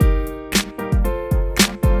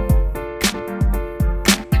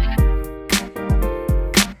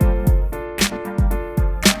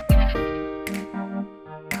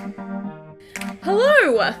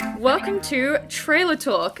Welcome to Trailer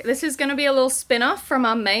Talk. This is going to be a little spin-off from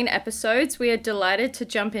our main episodes. We are delighted to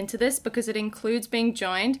jump into this because it includes being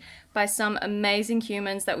joined by some amazing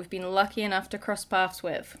humans that we've been lucky enough to cross paths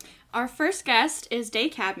with. Our first guest is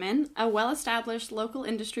Cadman, a well-established local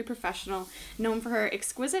industry professional known for her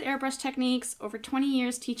exquisite airbrush techniques, over 20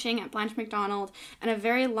 years teaching at Blanche McDonald, and a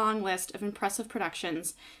very long list of impressive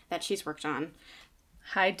productions that she's worked on.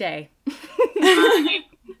 Hi, Day. I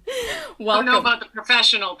Welcome. don't know about the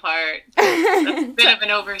professional part. That's a bit of an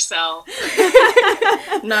oversell.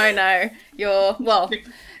 No.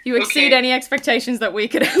 You exceed Okay. any expectations that we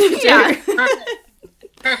could ever do. Yeah.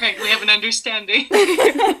 Perfect. We have an understanding.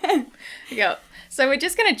 Yep. So we're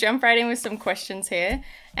just going to jump right in with some questions here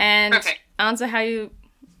and Perfect. answer how you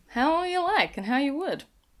like and how you would,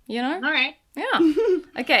 you know? All right. Yeah.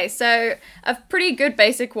 Okay, so a pretty good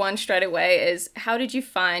basic one straight away is, how did you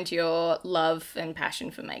find your love and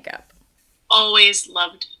passion for makeup? Always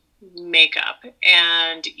loved makeup,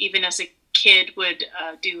 and even as a kid would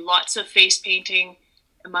do lots of face painting,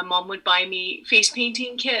 and my mom would buy me face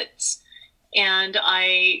painting kits, and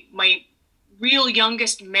my real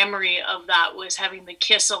youngest memory of that was having the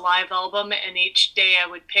Kiss Alive album, and each day I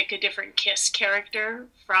would pick a different Kiss character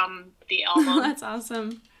from the album. That's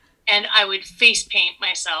awesome. And I would face paint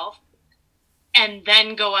myself and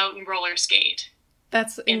then go out and roller skate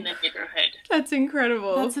That's in the neighborhood. That's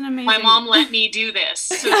incredible. That's an amazing... My mom let me do this.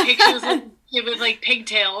 So pictures of me with like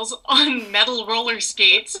pigtails on metal roller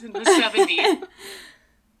skates in the 70s.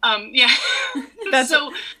 Yeah. That's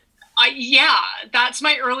that's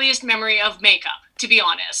my earliest memory of makeup, to be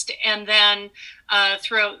honest. And then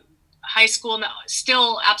throughout high school,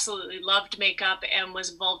 still absolutely loved makeup and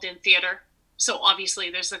was involved in theater. So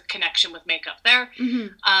obviously there's a connection with makeup there. Mm-hmm.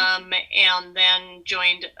 And then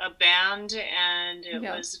joined a band, and it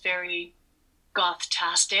was very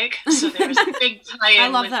goth-tastic. So there was a big tie-in. I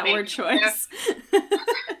love with that makeup word choice.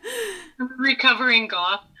 Recovering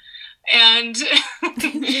goth. And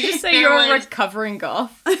Did you just say there you're was- recovering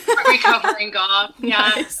goth? recovering goth.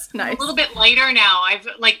 Yeah. Nice. A little bit lighter now.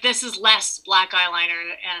 This is less black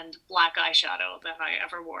eyeliner and black eyeshadow than I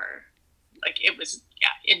ever wore. It was,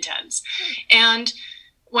 intense. And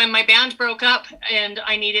when my band broke up and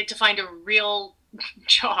I needed to find a real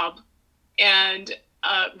job, and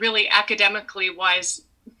really academically wise,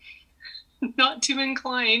 not too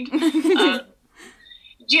inclined,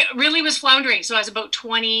 really was floundering. So I was about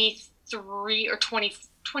 23 or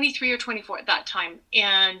 24 at that time.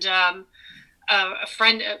 And a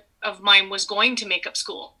friend of mine was going to makeup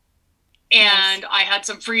school. And I had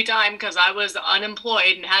some free time because I was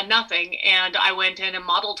unemployed and had nothing. And I went in and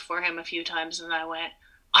modeled for him a few times. And I went,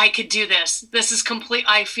 I could do this. This is complete.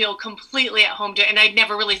 I feel completely at home. And I'd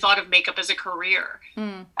never really thought of makeup as a career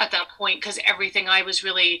at that point, because everything I was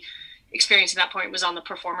really experiencing at that point was on the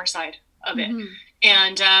performer side of it.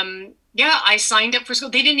 And I signed up for school.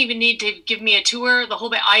 They didn't even need to give me a tour, the whole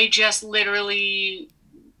bit. I just literally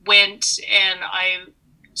went, and I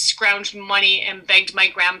scrounged money and begged my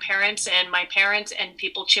grandparents and my parents, and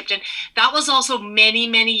people chipped in. That was also many,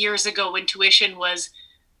 many years ago when tuition was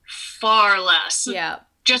far less. Yeah.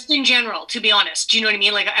 Just in general, to be honest. Do you know what I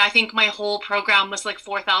mean? I think my whole program was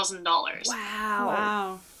 $4,000.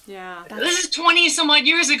 Wow. Yeah. This is 20 some odd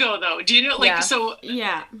years ago, though. Do you know? So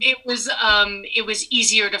Yeah. it was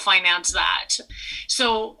easier to finance that.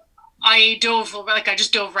 So I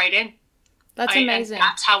just dove right in. That's amazing. And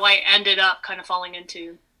that's how I ended up kind of falling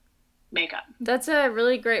into makeup. That's a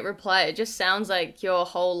really great reply. It just sounds like your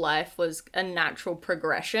whole life was a natural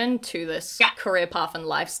progression to this career path and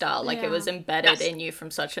lifestyle. It was embedded in you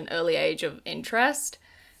from such an early age of interest.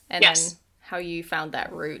 And then how you found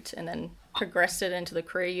that route and then progressed it into the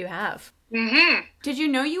career you have. Mm-hmm. Did you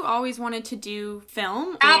know you always wanted to do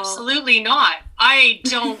film? Absolutely not. I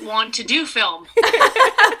don't want to do film.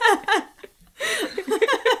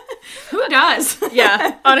 Who does?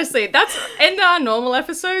 Yeah, honestly, that's in our normal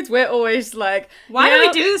episodes. We're always like, why do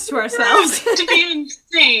we do this to ourselves? To be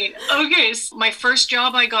insane. Okay, so my first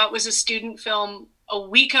job I got was a student film a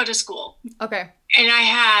week out of school. Okay. And I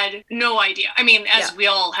had no idea. I mean, as we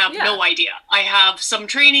all have no idea. I have some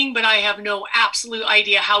training, but I have no absolute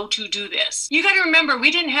idea how to do this. You got to remember,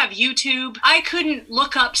 we didn't have YouTube. I couldn't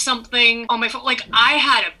look up something on my phone. I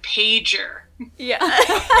had a pager. Yeah.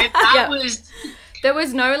 That was... There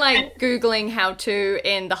was no Googling how to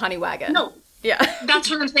in the honey wagon. No. Yeah.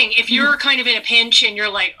 That's what I'm saying. If you're kind of in a pinch and you're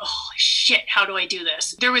like, oh shit, how do I do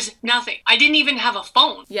this? There was nothing. I didn't even have a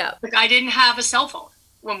phone. Yeah. I didn't have a cell phone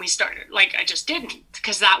when we started. I just didn't,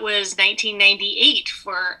 because that was 1998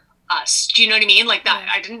 for us. Do you know what I mean?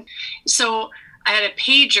 I didn't. So I had a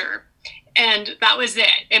pager, And that was it.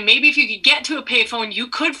 And maybe if you could get to a payphone, you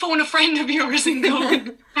could phone a friend of yours and go,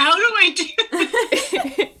 how do I do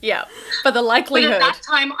this? Yeah, but the likelihood. But at that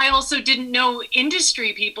time, I also didn't know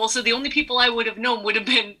industry people. So the only people I would have known would have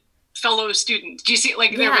been fellow students. Do you see?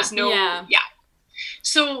 Like, there was no, yeah.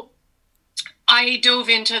 So I dove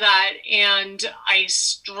into that and I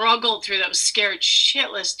struggled through that. I was scared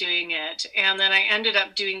shitless doing it. And then I ended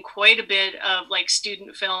up doing quite a bit of like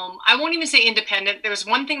student film. I won't even say independent. There was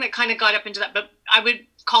one thing that kind of got up into that, but I would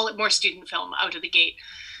call it more student film out of the gate.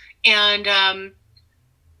 And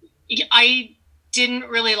I didn't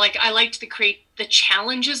really like, I liked the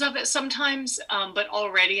challenges of it sometimes. But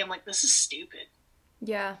already I'm like, this is stupid.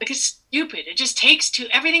 Yeah. Like, it's stupid. It just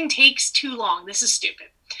everything takes too long. This is stupid.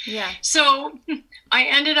 Yeah. So I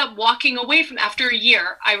ended up walking away from, after a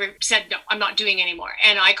year, I said, no, I'm not doing anymore.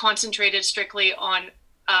 And I concentrated strictly on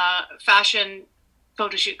fashion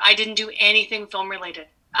photo shoot. I didn't do anything film related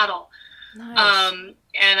at all. Nice.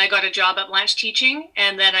 And I got a job at Blanche teaching,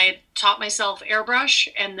 and then I taught myself airbrush,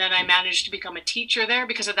 and then I managed to become a teacher there,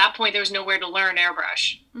 because at that point there was nowhere to learn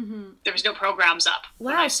airbrush. Mm-hmm. There was no programs up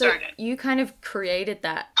when I started. So you kind of created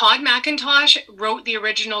that. Todd McIntosh wrote the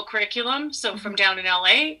original curriculum, so from down in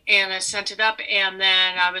LA, and I sent it up, and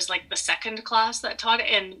then I was like the second class that taught it,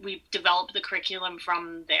 and we developed the curriculum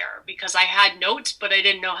from there, because I had notes, but I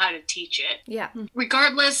didn't know how to teach it. Yeah.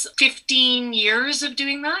 Regardless, 15 years of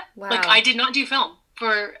doing that. Wow. Like, I did not do film.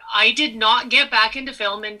 I did not get back into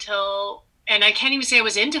film until, and I can't even say I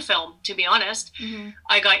was into film, to be honest. Mm-hmm.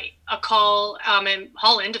 I got a call in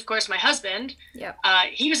Holland, of course, my husband. Yeah.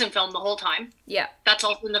 He was in film the whole time. Yeah. That's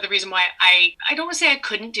also another reason why I don't want to say I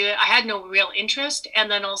couldn't do it. I had no real interest. And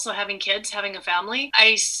then also having kids, having a family,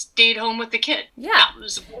 I stayed home with the kid. Yeah. That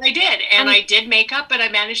was what I did. And I did makeup, but I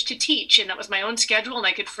managed to teach. And that was my own schedule. And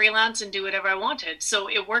I could freelance and do whatever I wanted. So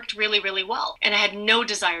it worked really, really well. And I had no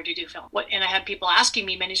desire to do film. And I had people asking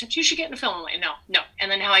me many times, you should get into film. I'm like, no. And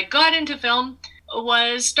then how I got into film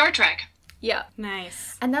was Star Trek. Yeah.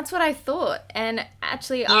 Nice. And that's what I thought. And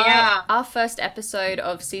actually, our first episode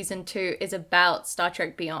of season 2 is about Star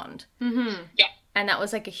Trek Beyond. Mm-hmm. Yeah. And that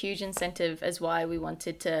was like a huge incentive as why we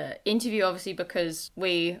wanted to interview, obviously, because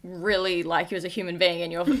we really like you as a human being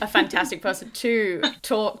and you're a fantastic person to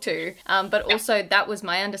talk to. But also that was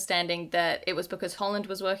my understanding that it was because Holland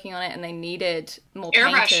was working on it and they needed more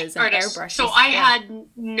painters and airbrushes. So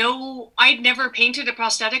I'd never painted a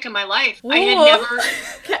prosthetic in my life. Whoa. I had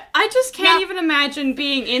never... I just can't even imagine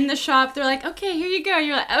being in the shop. They're like, okay, here you go.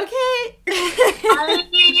 You're like, okay.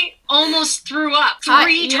 I almost threw up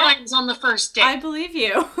 3 times on the first day. I believe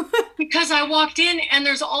you. Because I walked in and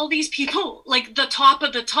there's all these people, like the top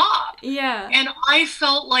of the top. Yeah. And I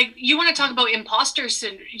felt like, you want to talk about imposter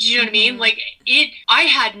syndrome, do you know what I mean? Like, I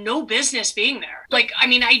had no business being there. Like, I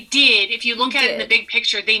mean, I did. If you look at it in the big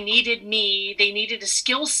picture, they needed me. They needed a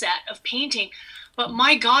skill set of painting. But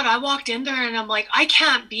my God, I walked in there and I'm like, I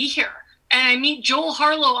can't be here. And I meet Joel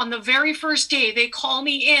Harlow on the very first day. They call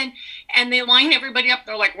me in and they line everybody up.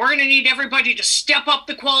 They're like, we're going to need everybody to step up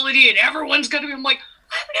the quality and everyone's going to be, I'm like,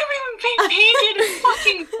 I've never even painted a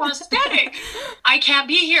fucking prosthetic. I can't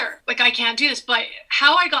be here. Like, I can't do this. But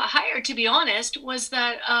how I got hired, to be honest, was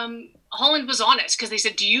that Holland was honest, because they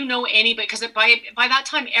said, do you know anybody? Because by that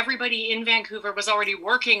time, everybody in Vancouver was already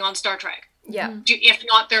working on Star Trek. Yeah. If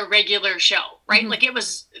not their regular show, right? Mm-hmm.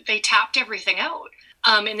 Like, they tapped everything out.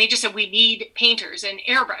 And they just said, we need painters and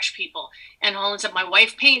airbrush people. And Holland said, my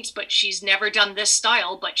wife paints, but she's never done this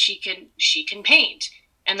style, but she can paint.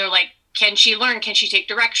 And they're like, can she learn? Can she take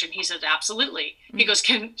direction? He said, absolutely. Mm-hmm. He goes,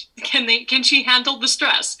 can she handle the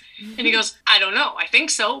stress? Mm-hmm. And he goes, I don't know. I think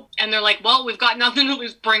so. And they're like, well, we've got nothing to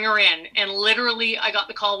lose. Bring her in. And literally, I got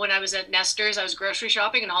the call when I was at Nestor's. I was grocery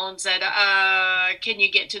shopping, and Holland said, can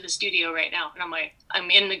you get to the studio right now? And I'm like,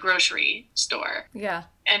 I'm in the grocery store. Yeah.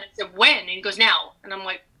 And I said, when? And he goes, now. And I'm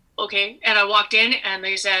like, okay. And I walked in and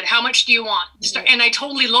they said, how much do you want? And I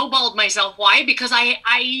totally lowballed myself. Why? Because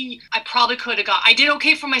I probably could have I did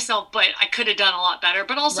okay for myself, but I could have done a lot better.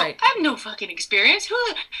 But also, I have no fucking experience.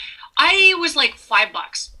 I was like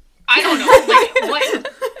 $5. I don't know. Like,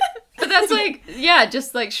 what? But that's like, yeah,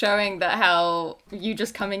 just like showing that how you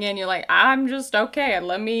just coming in, you're like, I'm just okay,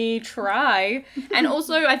 let me try. And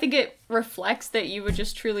also, I think it reflects that you were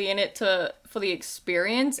just truly in it for the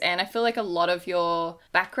experience. And I feel like a lot of your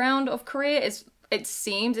background of career is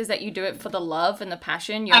that you do it for the love and the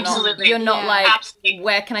passion. You're absolutely. You're not like, absolutely.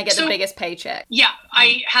 Where can I get the biggest paycheck? Yeah,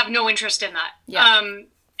 I have no interest in that. Yeah.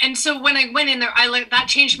 And so when I went in there, that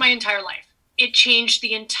changed my entire life. it changed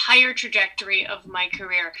the entire trajectory of my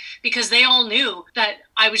career, because they all knew that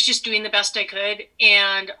I was just doing the best I could.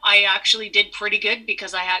 And I actually did pretty good,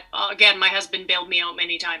 because I had, again, my husband bailed me out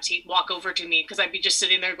many times. He'd walk over to me because I'd be just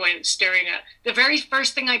sitting there staring at the very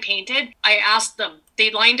first thing I painted. I asked them,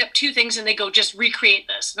 they lined up 2 things and they go, just recreate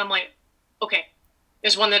this. And I'm like, okay.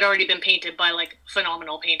 There's one that already been painted by like a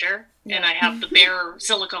phenomenal painter. Yeah. And I have the bare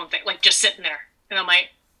silicone thing, like just sitting there. And I'm like,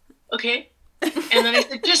 okay. And then I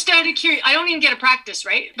said, just out of curiosity, I don't even get a practice,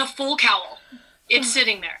 right? The full cowl, it's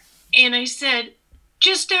sitting there. And I said,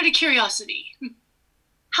 just out of curiosity,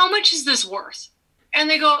 how much is this worth? And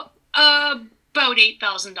they go, about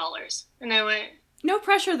 $8,000. And I went, no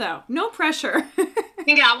pressure though. No pressure. I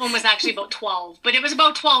think that one was actually about 12, but it was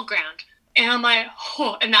about 12 grand. And I'm like,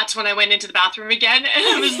 oh, and that's when I went into the bathroom again. And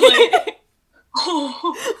I was like,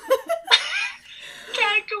 oh,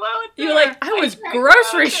 can't go out there. You're like, I was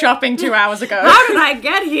grocery shopping 2 hours ago. How did I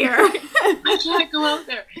get here? I can't go out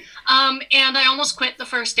there. And I almost quit the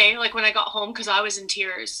first day, like when I got home, because I was in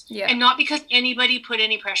tears. Yeah. And not because anybody put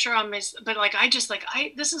any pressure on me, but like,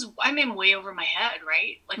 I'm in way over my head,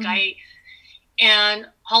 right? Like and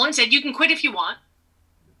Holland said, you can quit if you want.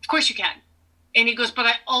 Of course you can. And he goes, but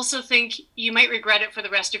I also think you might regret it for the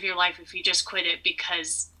rest of your life if you just quit it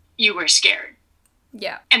because you were scared.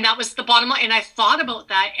 Yeah. And that was the bottom line. And I thought about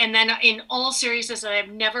that. And then in all seriousness, and I've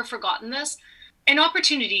never forgotten this, an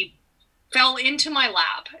opportunity fell into my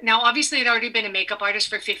lap. Now, obviously, I'd already been a makeup artist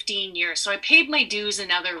for 15 years, so I paid my dues in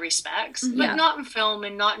other respects, but not in film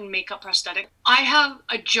and not in makeup prosthetic. I have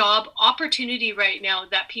a job opportunity right now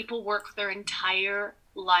that people work their entire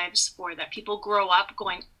lives for, that people grow up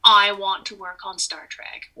going, I want to work on Star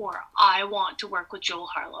Trek, or I want to work with Joel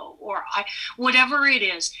Harlow, or whatever it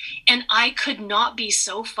is. And I could not be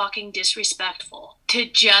so fucking disrespectful to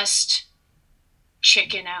just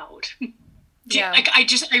chicken out. Yeah. Like, I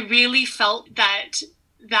really felt that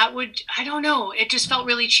would, I don't know, it just felt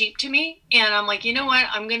really cheap to me. And I'm like, you know what,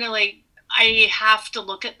 I'm gonna I have to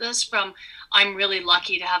look at this from, I'm really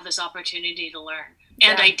lucky to have this opportunity to learn.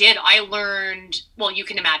 And I did. I learned, well, you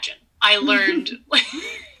can imagine. I learned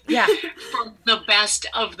from the best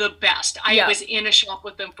of the best. I was in a shop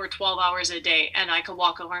with them for 12 hours a day, and I could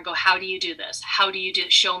walk over and go, how do you do this? How do you do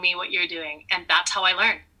it? Show me what you're doing. And that's how I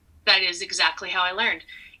learned. That is exactly how I learned.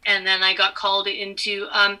 And then I got called into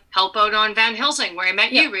help out on Van Helsing, where I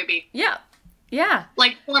met you, Ruby. Yeah. Yeah.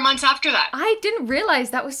 Like 4 months after that. I didn't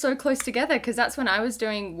realize that was so close together, because that's when I was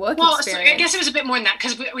doing work experience. So I guess it was a bit more than that,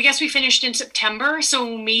 because we guess we finished in September,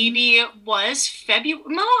 so maybe it was February.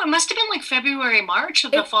 No, it must have been like February, March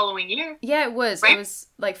of the following year. Yeah, it was. Right? It was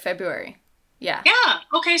like February. Yeah. Yeah.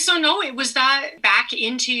 Okay, so no, it was that back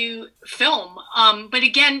into film. But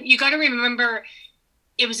again, you got to remember,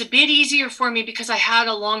 it was a bit easier for me because I had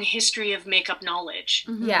a long history of makeup knowledge.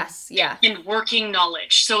 Mm-hmm. Yes, yeah. And working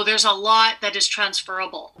knowledge. So there's a lot that is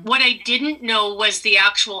transferable. What I didn't know was the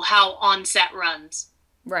actual how on set runs.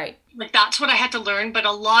 Right. Like, that's what I had to learn. But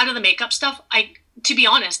a lot of the makeup stuff, to be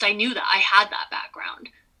honest, I knew that. I had that background.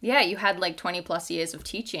 Yeah, you had like 20 plus years of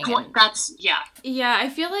teaching. Yeah, I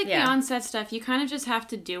feel like the on-set stuff, you kind of just have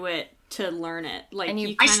to do it to learn it. Like,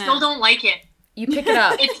 and I still don't like it. You pick it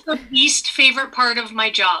up. It's the least favorite part of my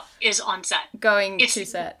job is on set. Going to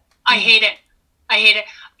set. I hate it.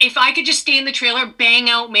 If I could just stay in the trailer, bang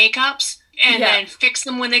out makeups, and then fix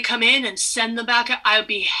them when they come in and send them back, I would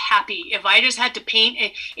be happy. If I just had to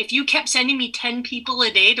paint, if you kept sending me 10 people a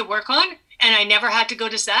day to work on, and I never had to go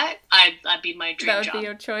to set, that'd be my dream job. That would be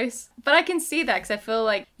your choice. But I can see that, because I feel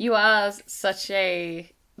like you are such a...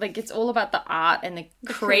 Like, it's all about the art and the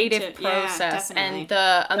creative process and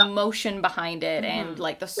the emotion behind it and,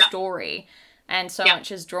 like, the story. And so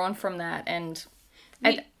much is drawn from that. And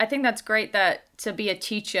I think that's great that to be a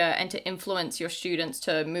teacher and to influence your students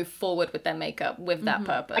to move forward with their makeup with that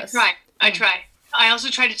purpose. I try. I also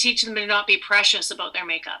try to teach them to not be precious about their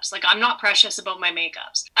makeups. Like, I'm not precious about my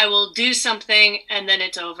makeups. I will do something and then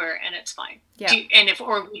it's over and it's fine. Yeah. And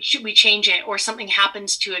we change it, or something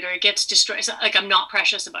happens to it, or it gets destroyed. So, like, I'm not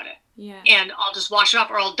precious about it. Yeah. And I'll just wash it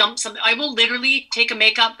off, or I'll dump something. I will literally take a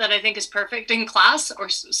makeup that I think is perfect in class, or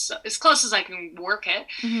as close as I can work it.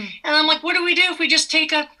 Mm-hmm. And I'm like, what do we do if we just take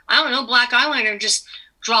black eyeliner and just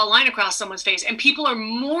draw a line across someone's face? And people are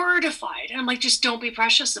mortified. And I'm like, just don't be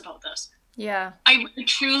precious about this. Yeah. I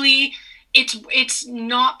truly, it's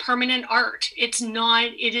not permanent art. It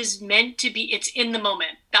is meant to be, it's in the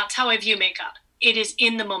moment. That's how I view makeup. It is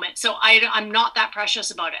in the moment. So I'm not that precious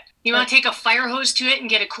about it. You want to take a fire hose to it and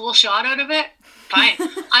get a cool shot out of it? Fine.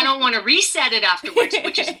 I don't want to reset it afterwards,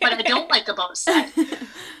 which is what I don't like about set.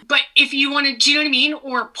 But if you want to, do you know what I mean?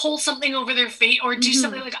 Or pull something over their face, or do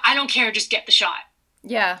something like, I don't care, just get the shot.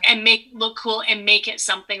 Yeah. And make it look cool and make it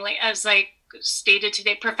something. Like, as I stated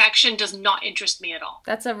today, perfection does not interest me at all.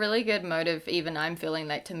 That's a really good motive even I'm feeling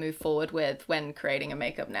like to move forward with when creating a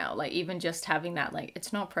makeup now. Like, even just having that, like,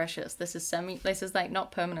 it's not precious. This is like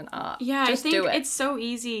not permanent art. Yeah, just I think do it. it's so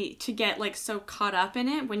easy to get like so caught up in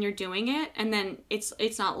it when you're doing it, and then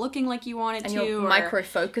it's not looking like you want it and to. You're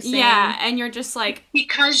micro-focusing. Yeah, and you're just like,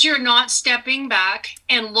 because you're not stepping back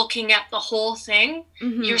and looking at the whole thing,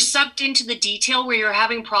 you're sucked into the detail where you're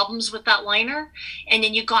having problems with that liner, and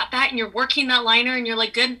then you got that and you're working that liner and you're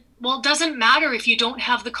like, good. Well, it doesn't matter if you don't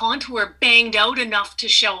have the contour banged out enough to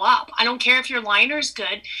show up. I don't care if your liner's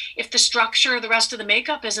good, if the structure of the rest of the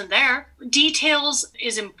makeup isn't there. Details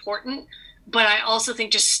is important, but I also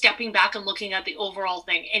think just stepping back and looking at the overall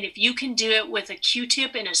thing. And if you can do it with a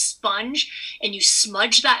Q-tip and a sponge and you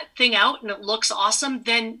smudge that thing out and it looks awesome,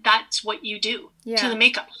 then that's what you do to the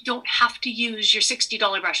makeup. You don't have to use your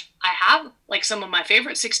 $60 brush. I have like some of my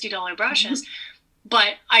favorite $60 brushes.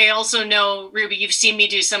 But I also know, Ruby, you've seen me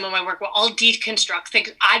do some of my work where I'll deconstruct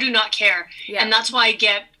things. I do not care. Yeah. And that's why I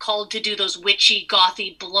get called to do those witchy,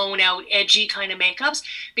 gothy, blown out, edgy kind of makeups,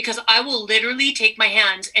 because I will literally take my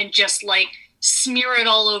hands and just like smear it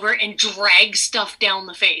all over and drag stuff down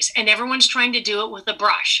the face. And everyone's trying to do it with a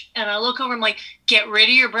brush. And I look over, I'm like, get rid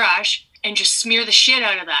of your brush and just smear the shit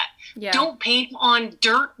out of that. Yeah. Don't paint on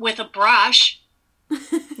dirt with a brush.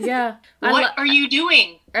 Yeah. What are you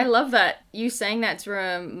doing? I love that. You saying that's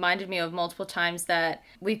reminded me of multiple times that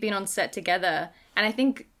we've been on set together. And I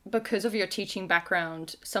think because of your teaching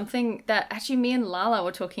background, something that actually me and Lala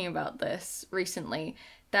were talking about this recently,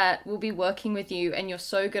 that we'll be working with you and you're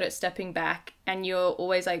so good at stepping back and you're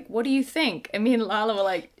always like, what do you think? And me and Lala were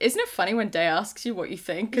like, isn't it funny when Day asks you what you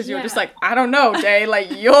think? Because you're just like, I don't know, Day, like,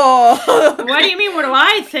 you're... What do you mean, what do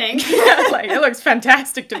I think? Yeah, like, it looks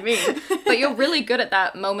fantastic to me. But you're really good at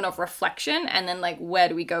that moment of reflection and then, like, where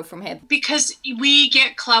do we go from here? Because we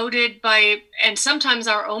get clouded by, and sometimes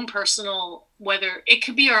our own personal, whether it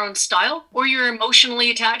could be our own style or you're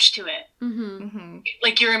emotionally attached to it.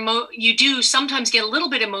 Like you do sometimes get a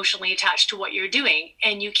little bit emotionally attached to what you're doing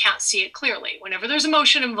and you can't see it clearly. Whenever there's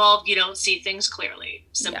emotion involved, you don't see things clearly.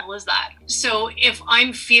 Simple as that. So if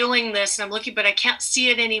I'm feeling this and I'm looking, but I can't see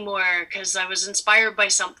it anymore because I was inspired by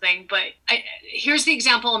something. But here's the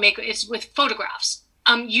example I'll make. It's with photographs.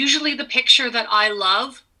 Usually the picture that I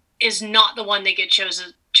love is not the one that gets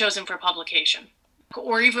chosen for publication.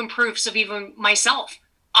 Or even proofs of even myself.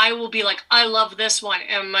 I will be like, I love this one.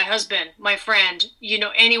 And my husband, my friend,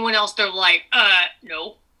 anyone else, they're like,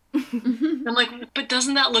 no. I'm like, but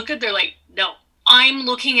doesn't that look good? They're like, no. I'm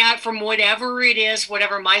looking at from whatever it is,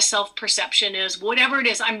 whatever my self-perception is, whatever it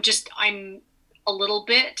is, I'm a little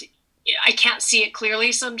bit, I can't see it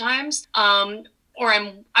clearly sometimes. Or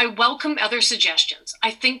I welcome other suggestions.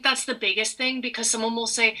 I think that's the biggest thing, because someone will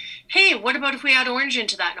say, hey, what about if we add orange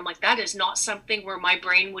into that? And I'm like, that is not something where my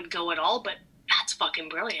brain would go at all, but that's fucking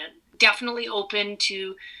brilliant. Definitely open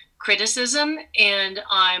to criticism, and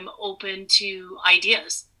I'm open to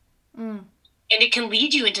ideas. And it can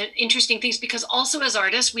lead you into interesting things, because also as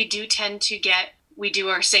artists, we do tend to we do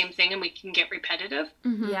our same thing and we can get repetitive.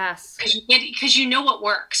 Yes. Because you know what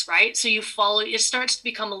works, right? So you follow, it starts to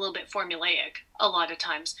become a little bit formulaic a lot of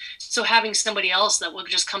times. So having somebody else that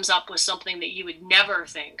just comes up with something that you would never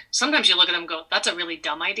think. Sometimes you look at them and go, that's a really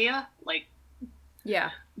dumb idea. Like,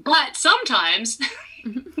 yeah. But sometimes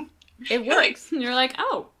it works. You're like,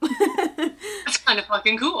 oh. That's kind of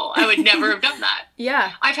fucking cool. I would never have done that.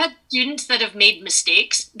 Yeah. I've had students that have made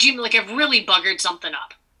mistakes. Like, I've really buggered something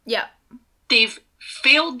up. Yeah. They've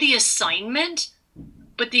failed the assignment,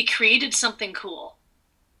 but they created something cool.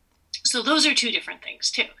 So those are two different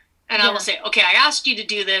things too. And I will say, okay, I asked you to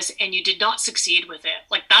do this and you did not succeed with it.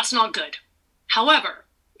 Like, that's not good. However,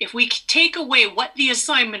 if we take away what the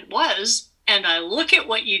assignment was and I look at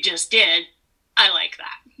what you just did, I like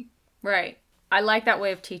that. Right. I like that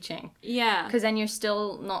way of teaching. Yeah. Because then you're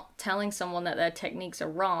still not telling someone that their techniques are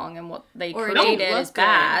wrong and what they or created is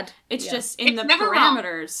bad. It's just in the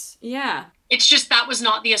parameters. Wrong. Yeah. It's just that was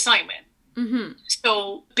not the assignment.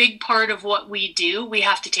 So big part of what we do, we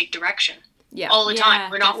have to take direction. Yeah. All the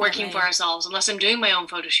time. We're not working for ourselves unless I'm doing my own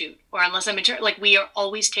photo shoot or unless I'm we are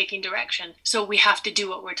always taking direction. So we have to do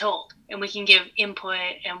what we're told, and we can give input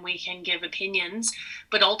and we can give opinions.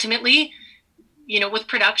 But ultimately, with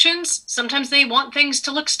productions, sometimes they want things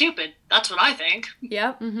to look stupid. That's what I think.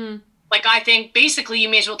 Yep. Like, I think basically you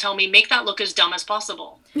may as well tell me, make that look as dumb as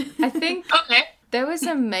possible. I think okay. There was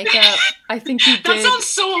a makeup I think you did. That sounds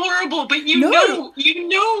so horrible, but you know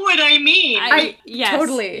what I mean. Yes,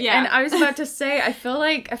 totally. Yeah. And I was about to say, I feel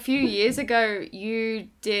like a few years ago you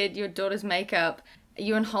did your daughter's makeup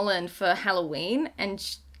you and Holland for Halloween,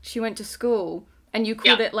 and she went to school, and you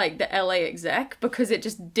called it, like, the LA exec, because it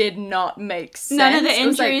just did not make sense. None of the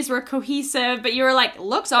entries were cohesive, but you were like,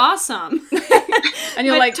 looks awesome. And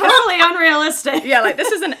you're like, totally unrealistic. Yeah, like,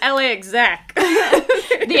 this is an LA exec.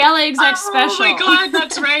 The LA exec special. Oh my god,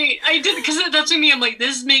 that's right. I did, because that's what I mean. I'm like,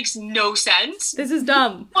 this makes no sense. This is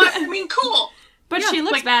dumb. But, I mean, cool. But she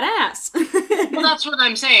looks badass. Well, that's what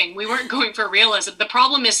I'm saying. We weren't going for realism. The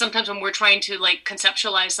problem is sometimes when we're trying to, like,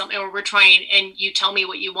 conceptualize something, or we're trying, and you tell me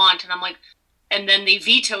what you want, and I'm like, and then they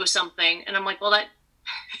veto something, and I'm like, well, that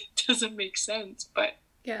doesn't make sense, but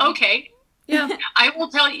okay. Yeah. I will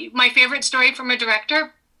tell you my favorite story from a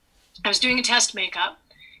director. I was doing a test makeup,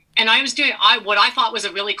 and I was doing what I thought was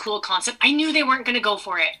a really cool concept. I knew they weren't going to go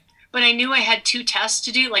for it, but I knew I had 2 tests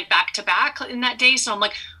to do, like, back to back in that day, so I'm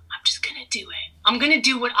like, I'm just going to do it. I'm going to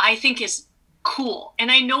do what I think is cool, and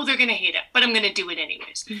I know they're going to hate it, but I'm going to do it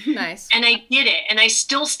anyways. Nice. And I did it, and I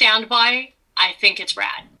still stand by, I think it's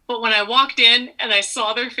rad. But when I walked in and I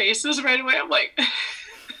saw their faces right away, I'm like,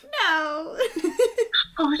 no.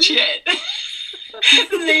 Oh shit.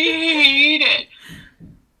 They hate it.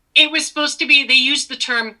 It was supposed to be, they used the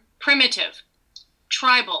term primitive,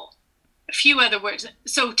 tribal, a few other words.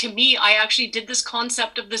 So to me, I actually did this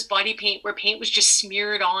concept of this body paint where paint was just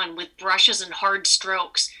smeared on with brushes and hard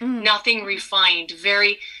strokes, nothing refined,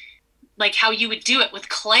 very like how you would do it with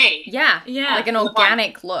clay. Yeah. Like an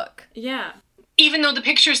organic look. Yeah. Even though the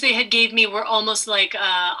pictures they had gave me were almost like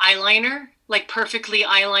eyeliner, like perfectly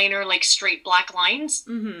eyeliner, like straight black lines.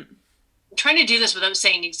 I'm trying to do this without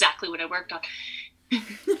saying exactly what I worked on.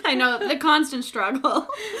 I know, the constant struggle.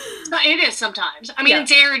 It is sometimes. I mean,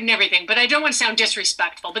 it's aired and everything, but I don't want to sound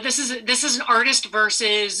disrespectful. But this is an artist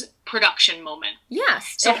versus production moment.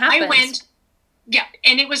 Yes, so it happens. I went,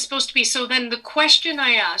 and it was supposed to be. So then the question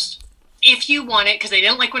I asked, if you want it, because they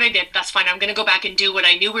didn't like what I did, that's fine. I'm going to go back and do what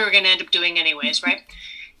I knew we were going to end up doing anyways, right?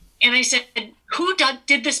 And I said, who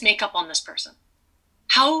did this makeup on this person?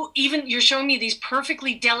 How even you're showing me these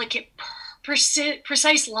perfectly delicate,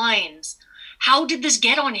 precise lines. How did this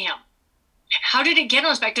get on him? How did it get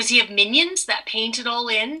on his back? Does he have minions that paint it all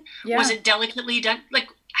in? Yeah. Was it delicately done? Like,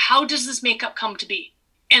 how does this makeup come to be?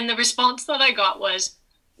 And the response that I got was,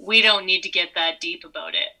 we don't need to get that deep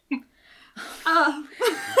about it.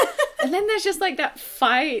 And then there's just like that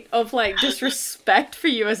fight of like disrespect for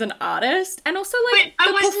you as an artist, and also like but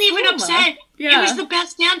I wasn't even upset. Yeah. It was the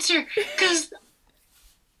best answer because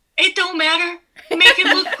it don't matter. Make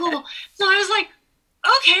it look cool. So I was like,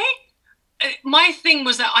 okay. My thing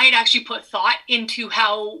was that I had actually put thought into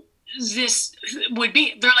how this would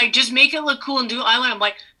be. They're like, just make it look cool and do eyeliner. I'm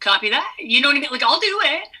like, copy that. You know what I mean? Like, I'll do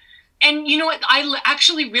it. And you know what? I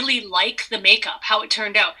actually really like the makeup, how it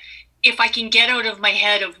turned out. If I can get out of my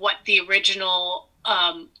head of what the original,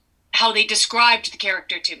 how they described the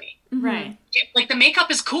character to me. Right. Like, the makeup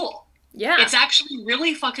is cool. Yeah. It's actually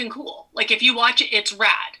really fucking cool. Like, if you watch it, it's rad.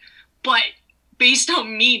 But based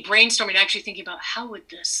on me brainstorming, actually thinking about how would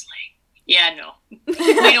this, like, yeah, no. We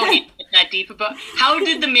don't need to get that deep about how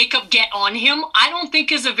did the makeup get on him? I don't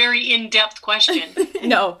think is a very in-depth question.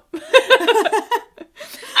 No.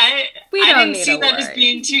 I didn't see that as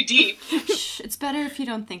being too deep. It's better if you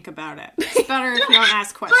don't think about it. It's better if you don't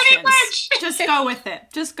ask questions. Pretty much. Just go with it.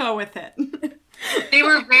 Just go with it. They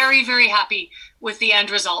were very, very happy with the end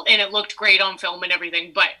result, and it looked great on film and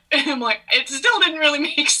everything, but I'm like, it still didn't really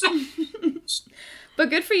make sense. But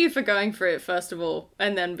good for you for going for it, first of all,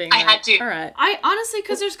 and then being I had to. All right. I honestly,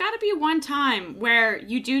 because there's got to be one time where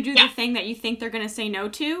you do the thing that you think they're going to say no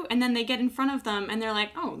to, and then they get in front of them, and they're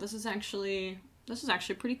like, oh, this is actually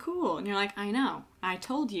pretty cool. And you're like, I know. I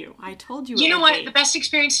told you. You know what? The best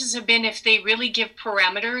experiences have been if they really give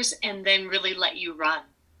parameters and then really let you run.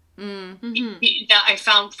 That I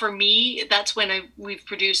found for me, that's when we've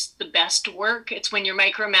produced the best work. It's when you're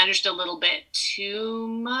micromanaged a little bit too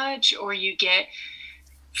much, or you get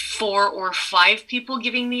 4 or 5 people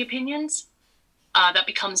giving the opinions. That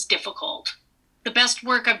becomes difficult. The best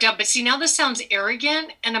work I've done, but see, now this sounds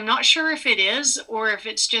arrogant, and I'm not sure if it is or if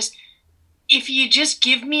it's just, if you just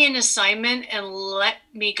give me an assignment and let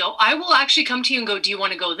me go, I will actually come to you and go, do you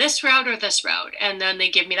want to go this route or this route? And then they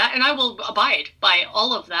give me that, and I will abide by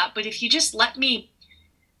all of that. But if you just let me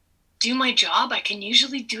do my job, I can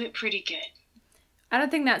usually do it pretty good. I don't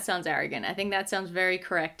think that sounds arrogant. I think that sounds very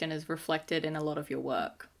correct and is reflected in a lot of your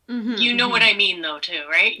work. You know what I mean, though, too,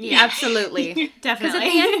 right? Yeah, absolutely. Definitely. Because at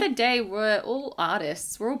the end of the day, we're all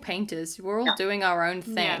artists. We're all painters. We're all doing our own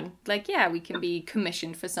thing. Yeah. Like, we can be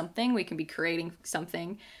commissioned for something. We can be creating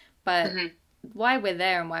something. But why we're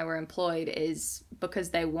there and why we're employed is because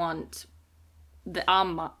they want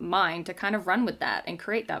our mind to kind of run with that and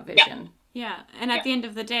create that vision. Yeah, and at the end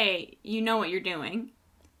of the day, you know what you're doing.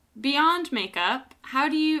 Beyond makeup,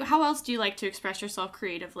 how else do you like to express yourself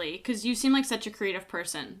creatively? Because you seem like such a creative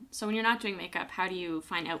person. So when you're not doing makeup, how do you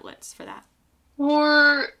find outlets for that?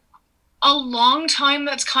 For a long time,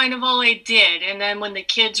 that's kind of all I did. And then when the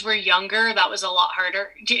kids were younger, that was a lot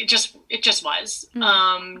harder. It just was.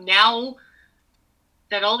 Now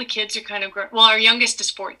that all the kids are kind of grown, well, our youngest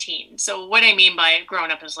is 14. So what I mean by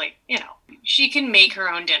grown up is like, she can make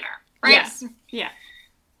her own dinner, right? Yes. Yeah.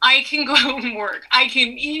 I can go out and work. I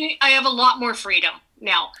have a lot more freedom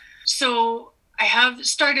now. So I have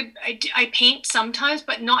started, I paint sometimes,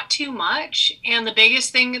 but not too much. And the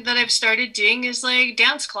biggest thing that I've started doing is like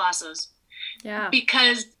dance classes. Yeah.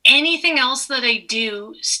 Because anything else that I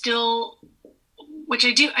do still, which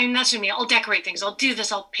I do, I mean, that's what I mean. I'll decorate things. I'll do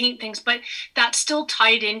this. I'll paint things, but that's still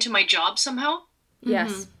tied into my job somehow.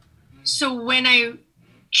 Yes. So when I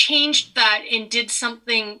changed that and did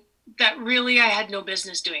something that really I had no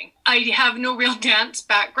business doing. I have no real dance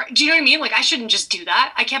background. Do you know what I mean? Like, I shouldn't just do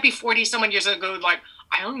that. I can't be 40-some years ago like,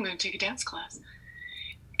 I'm going to take a dance class.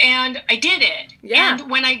 And I did it. Yeah. And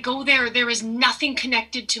when I go there, there is nothing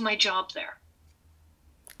connected to my job there.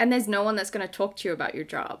 And there's no one that's going to talk to you about your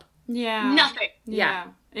job. Yeah. Nothing. Yeah.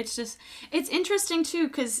 It's interesting, too,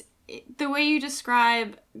 because the way you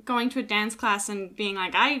describe going to a dance class and being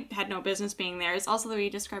like, I had no business being there, is also the way you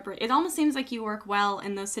describe it. It almost seems like you work well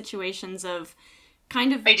in those situations of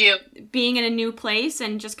kind of I do. being in a new place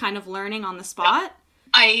and just kind of learning on the spot.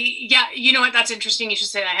 You know what? That's interesting. You should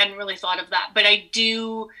say that. I hadn't really thought of that. But I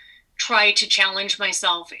do try to challenge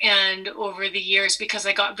myself. And over the years, because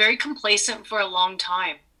I got very complacent for a long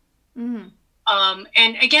time.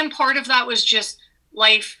 And again, part of that was just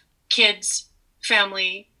life, kids,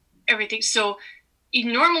 family, everything. So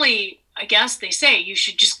normally, I guess they say you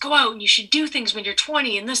should just go out and you should do things when you're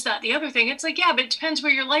 20 and this, that, the other thing. It's like, yeah, but it depends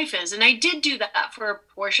where your life is. And I did do that for a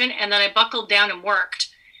portion. And then I buckled down and worked.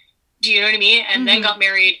 Do you know what I mean? And then got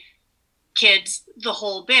married, kids, the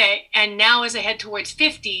whole bit. And now as I head towards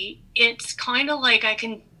 50, it's kind of like I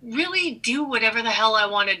can really do whatever the hell I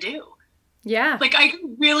want to do. Yeah. Like, I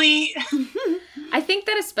can really... I think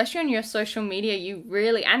that especially on your social media, you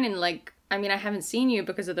really, and in like, I mean, I haven't seen you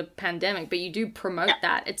because of the pandemic, but you do promote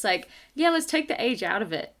that. It's like, yeah, let's take the age out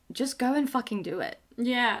of it. Just go and fucking do it.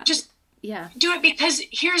 Yeah. Just do it, because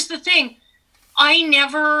here's the thing.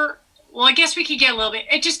 Well, I guess we could get a little bit,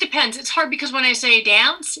 it just depends. It's hard because when I say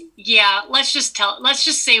dance, let's just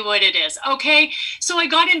say what it is. Okay. So I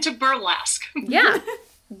got into burlesque. Yeah.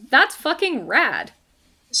 That's fucking rad.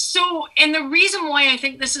 So, and the reason why I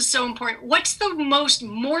think this is so important, what's the most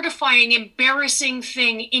mortifying, embarrassing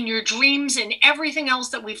thing in your dreams and everything else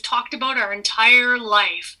that we've talked about our entire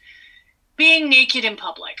life? Being naked in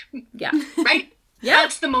public. Yeah. Right? Yeah.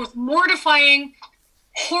 That's the most mortifying,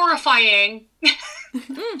 horrifying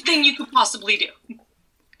thing you could possibly do.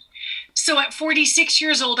 So at 46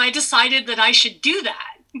 years old, I decided that I should do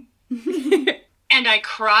that. And I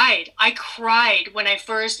cried. When I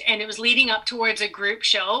first, and it was leading up towards a group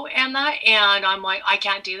show and I'm like, I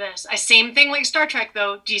can't do this. Same thing like Star Trek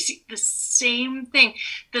though. Do you see the same thing?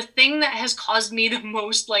 The thing that has caused me the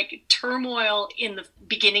most like turmoil in the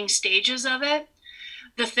beginning stages of it,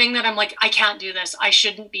 the thing that I'm like, I can't do this. I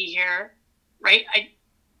shouldn't be here. Right.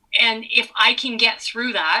 And if I can get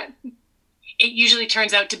through that, it usually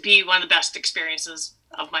turns out to be one of the best experiences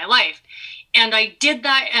of my life. And I did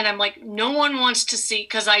that, and I'm like, no one wants to see,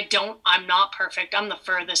 because I'm not perfect. I'm the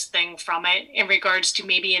furthest thing from it in regards to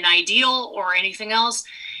maybe an ideal or anything else.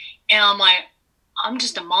 And I'm like, I'm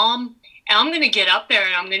just a mom, and I'm going to get up there,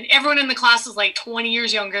 and everyone in the class is like 20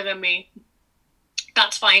 years younger than me.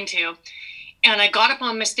 That's fine too. And I got up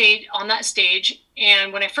on that stage,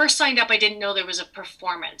 and when I first signed up, I didn't know there was a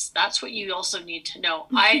performance. That's what you also need to know.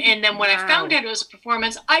 And then when I found out it was a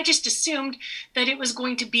performance, I just assumed that it was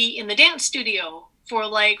going to be in the dance studio for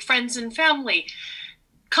like friends and family.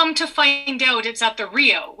 Come to find out, it's at the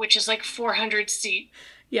Rio, which is like 400-seat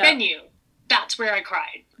venue. That's where I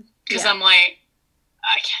cried, because I'm like,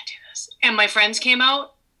 I can't do this. And my friends came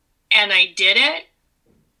out, and I did it,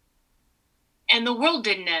 and the world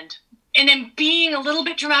didn't end. And I'm being a little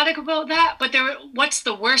bit dramatic about that, but what's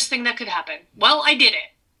the worst thing that could happen? Well, I did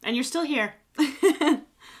it. And you're still here. And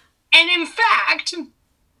in fact,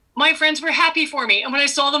 my friends were happy for me. And when I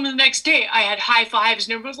saw them the next day, I had high fives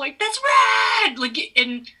and everyone was like, that's rad!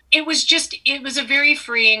 And it was a very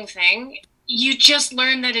freeing thing. You just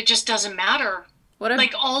learn that it just doesn't matter.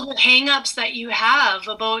 Like all the hang-ups that you have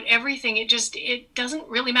about everything, it doesn't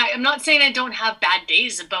really matter. I'm not saying I don't have bad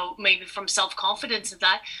days about maybe from self-confidence and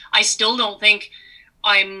that. I still don't think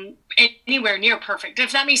I'm anywhere near perfect.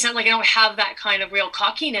 If that makes sense, like I don't have that kind of real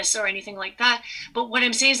cockiness or anything like that. But what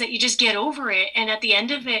I'm saying is that you just get over it, and at the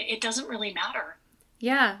end of it, it doesn't really matter.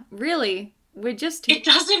 Yeah, really. It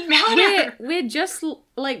doesn't matter. We're just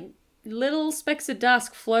like little specks of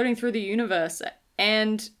dust floating through the universe,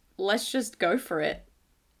 and let's just go for it.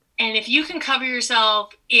 And if you can cover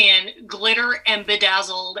yourself in glitter and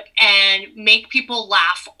bedazzled and make people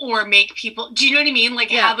laugh or make people, do you know what I mean?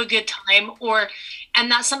 Like have a good time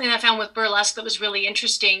and that's something that I found with burlesque that was really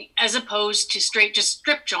interesting, as opposed to just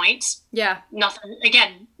strip joints. Yeah. Nothing,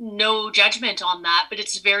 again, no judgment on that, but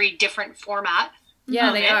it's a very different format.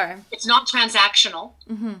 Yeah, they are. It's not transactional.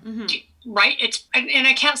 Right? And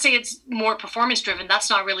I can't say it's more performance driven. That's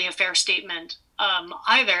not really a fair statement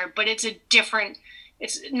either, but it's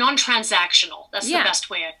it's non-transactional. That's the best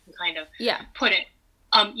way I can kind of put it.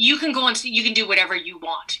 You can go on, you can do whatever you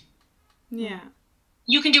want. Yeah.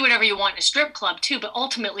 You can do whatever you want in a strip club too, but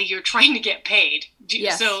ultimately you're trying to get paid.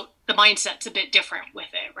 Yes. So the mindset's a bit different with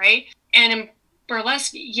it, right? And in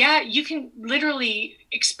burlesque, you can literally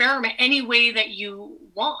experiment any way that you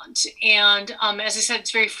want. And as I said,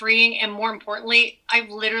 it's very freeing. And more importantly, I've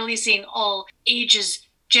literally seen all ages,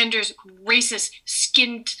 genders, races,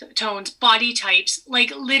 skin tones, body types.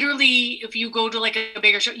 Like literally, if you go to like a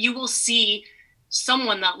bigger show, you will see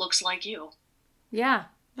someone that looks like you. Yeah.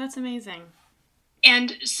 That's amazing.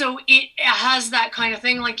 And so it has that kind of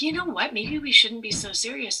thing, like, you know what, maybe we shouldn't be so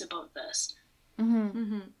serious about this.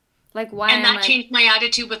 Like, why? And that changed my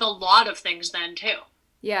attitude with a lot of things then too.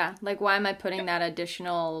 Yeah, like, why am I putting that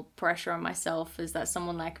additional pressure on myself? Is that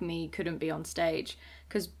someone like me couldn't be on stage?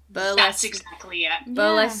 Because burlesque, that's exactly it.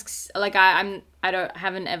 Burlesque, like I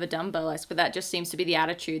haven't ever done burlesque, but that just seems to be the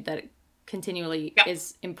attitude that continually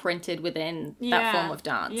is imprinted within that form of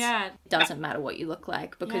dance. Yeah, it doesn't matter what you look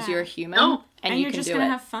like because you're a human and you you're can just do gonna it.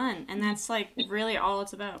 have fun, and that's like really all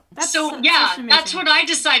it's about. That's that's what I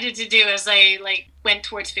decided to do as I went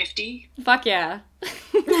towards 50. Fuck yeah.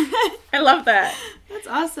 I love that. That's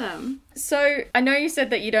awesome. So, I know you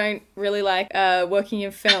said that you don't really like working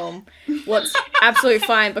in film. What's absolutely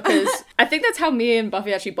fine, because I think that's how me and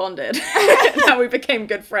Buffy actually bonded. How we became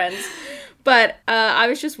good friends. But I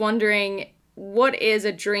was just wondering, what is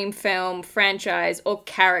a dream film, franchise, or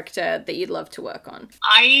character that you'd love to work on?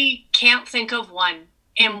 I can't think of one.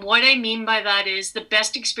 And what I mean by that is the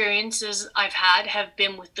best experiences I've had have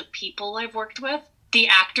been with the people I've worked with, the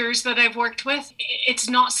actors that I've worked with. It's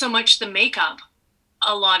not so much the makeup.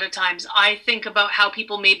 A lot of times I think about how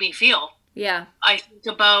people made me feel. Yeah. I think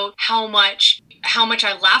about how much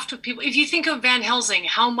I laughed with people. If you think of Van Helsing,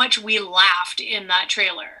 how much we laughed in that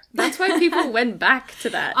trailer. That's why people went back to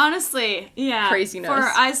that. Honestly, yeah. Craziness.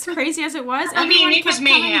 For as crazy as it was, I mean, it was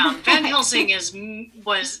mayhem. Van Helsing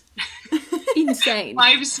was insane.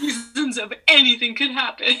 5 seasons of anything could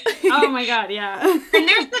happen. Oh my god, yeah. And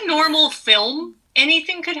there's the normal film,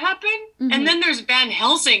 anything could happen. And then there's Van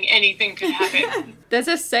Helsing, anything could happen. There's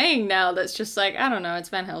a saying now that's just like, I don't know, it's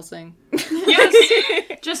Van Helsing.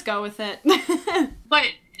 Yes. Just go with it. But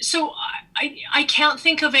so I can't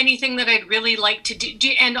think of anything that I'd really like to do.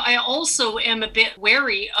 And I also am a bit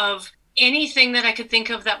wary of anything that I could think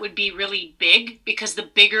of that would be really big, because the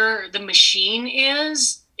bigger the machine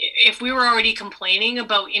is, if we were already complaining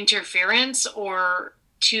about interference or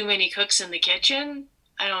too many cooks in the kitchen,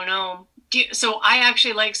 I don't know. So I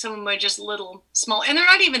actually like some of my just little small, and they're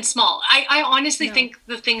not even small. I honestly think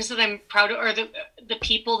the things that I'm proud of are the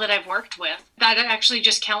people that I've worked with. That actually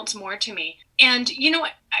just counts more to me. And, you know,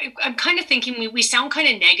 I'm kind of thinking we sound kind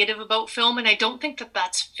of negative about film, and I don't think that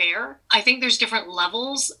that's fair. I think there's different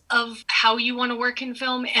levels of how you want to work in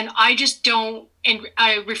film, and I just don't, and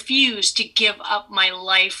I refuse to give up my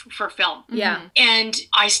life for film. Yeah. And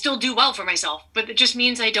I still do well for myself, but it just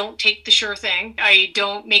means I don't take the sure thing. I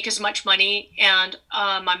don't make as much money, and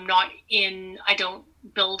I don't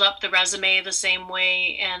build up the resume the same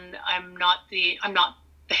way, and I'm not the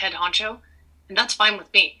head honcho, and that's fine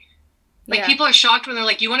with me. People are shocked when they're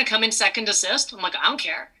like, you want to come in second assist? I'm like, I don't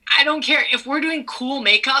care. I don't care. If we're doing cool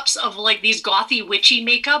makeups of these gothy witchy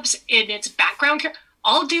makeups in its background care,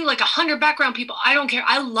 I'll do 100 background people. I don't care.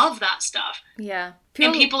 I love that stuff. Yeah.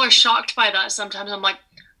 And people are shocked by that sometimes. I'm like,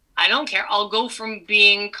 I don't care. I'll go from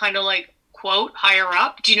being kind of quote, higher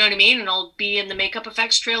up. Do you know what I mean? And I'll be in the makeup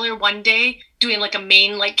effects trailer one day doing a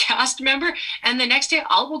main cast member. And the next day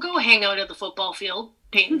we'll go hang out at the football field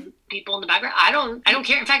painting people in the background. I don't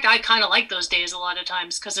care. In fact, I kind of like those days a lot of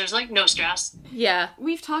times because there's no stress. Yeah.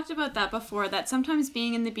 We've talked about that before, that sometimes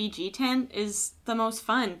being in the BG tent is the most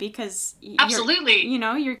fun because absolutely.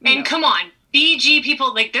 You're and come on, BG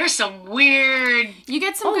people, like, there's some weird... You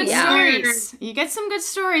get some good stories. You get some good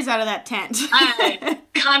stories out of that tent. I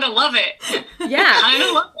kind of love it. Yeah. Kind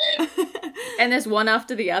of love it. And there's one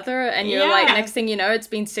after the other, and you're like, next thing you know, it's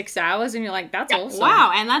been 6 hours, and you're like, that's awesome.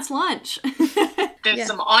 Wow, and that's lunch. There's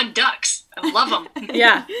some odd ducks. I love them.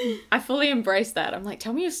 Yeah. I fully embrace that. I'm like,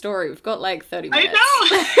 tell me your story. We've got like 30 minutes.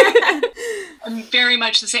 I know. I'm very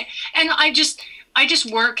much the same. And I just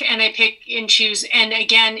work and I pick and choose. And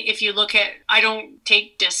again, if you look at, I don't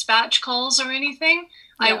take dispatch calls or anything.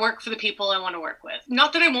 I work for the people I want to work with.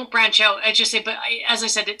 Not that I won't branch out. I just say, but as I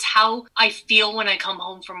said, it's how I feel when I come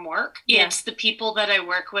home from work. Yeah. It's the people that I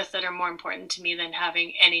work with that are more important to me than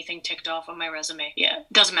having anything ticked off on my resume. Yeah,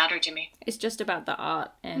 it doesn't matter to me. It's just about the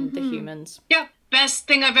art and the humans. Yeah. Best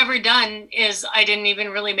thing I've ever done is I didn't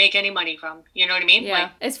even really make any money from. You know what I mean?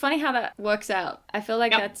 Yeah. It's funny how that works out. I feel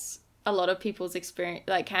like that's a lot of people's experience,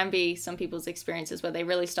 like can be some people's experiences where they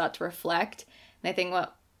really start to reflect and they think,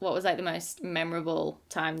 what was like the most memorable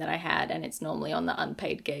time that I had? And it's normally on the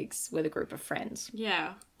unpaid gigs with a group of friends.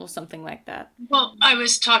 Yeah. Or something like that. Well, I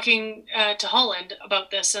was talking to Holland about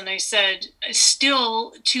this, and I said,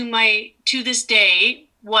 still to this day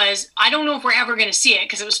was, I don't know if we're ever going to see it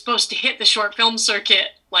because it was supposed to hit the short film circuit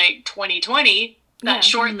like 2020, that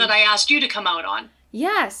short that I asked you to come out on.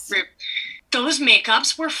 Yes. Those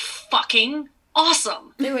makeups were fucking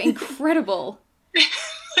awesome. They were incredible.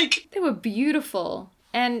 Like, they were beautiful.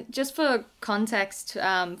 And just for context,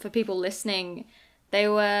 for people listening, it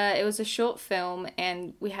was a short film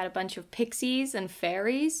and we had a bunch of pixies and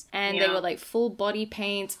fairies and they were like full body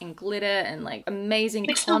paints and glitter and like amazing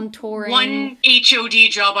contouring. One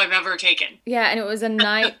HOD job I've ever taken. Yeah, and it was a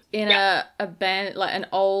night in a band, like an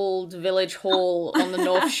old village hall on the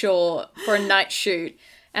North Shore for a night shoot.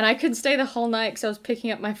 And I couldn't stay the whole night because I was picking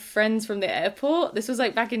up my friends from the airport. This was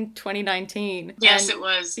like back in 2019. Yes, it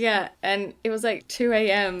was. Yeah, and it was like 2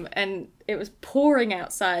 a.m. and it was pouring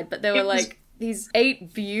outside, but there were like these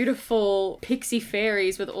 8 beautiful pixie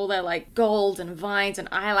fairies with all their like gold and vines and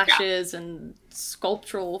eyelashes and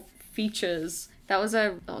sculptural features. That was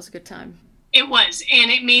a good time. It was, and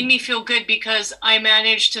it made me feel good because I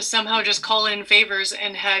managed to somehow just call in favors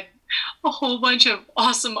and had a whole bunch of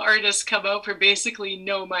awesome artists come out for basically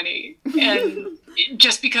no money. And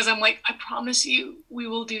just because I'm like, I promise you, we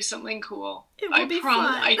will do something cool. It will be fun.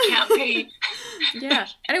 I can't pay. Yeah,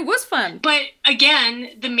 and it was fun. But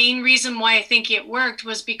again, the main reason why I think it worked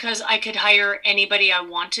was because I could hire anybody I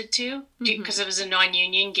wanted to, because it was a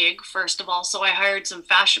non-union gig, first of all. So I hired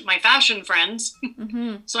my fashion friends.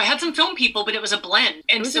 So I had some film people, but it was a blend.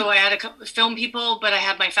 And so I had a couple of film people, but I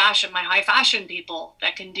had my high fashion people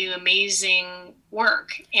that can do amazing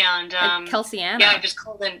work. And like Kelsey Anna. Yeah, I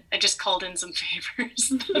just called in some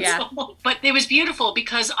favors. That's all. But it was beautiful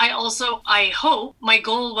because I hope my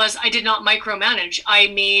goal was I did not micromanage.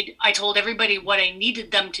 I told everybody what I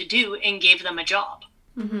needed them to do and gave them a job.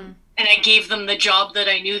 And I gave them the job that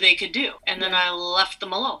I knew they could do. And then I left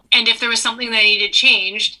them alone. And if there was something that I needed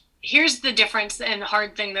changed, here's the difference and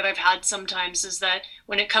hard thing that I've had sometimes is that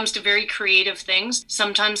when it comes to very creative things,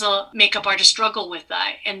 sometimes a makeup artist struggle with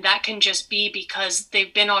that. And that can just be because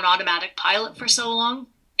they've been on automatic pilot for so long.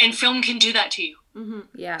 And film can do that to you.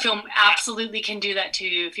 Yeah. Film absolutely can do that to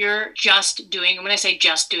you. If you're just doing, and when I say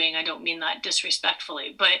just doing, I don't mean that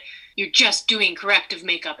disrespectfully, but you're just doing corrective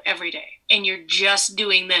makeup every day. And you're just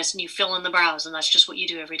doing this and you fill in the brows and that's just what you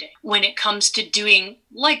do every day. When it comes to doing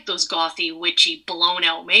like those gothy, witchy, blown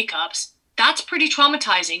out makeups, that's pretty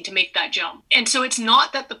traumatizing to make that jump. And so it's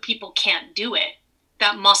not that the people can't do it.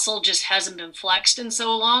 That muscle just hasn't been flexed in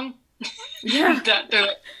so long. Yeah. That they're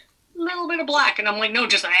like, little bit of black, and I'm like, no,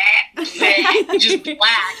 just black,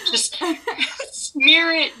 just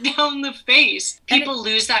smear it down the face. People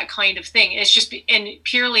lose that kind of thing. It's just, and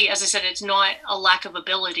purely, as I said, it's not a lack of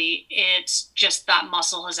ability. It's just that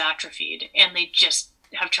muscle has atrophied, and they just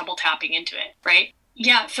have trouble tapping into it, right?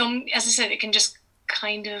 Yeah, film, as I said, it can just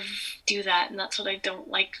kind of do that, and that's what I don't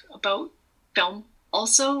like about film.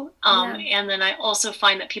 Also, and then I also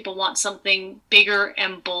find that people want something bigger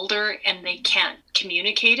and bolder and they can't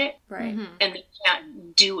communicate it. Right. And they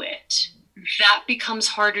can't do it. That becomes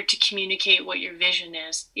harder to communicate what your vision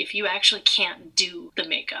is if you actually can't do the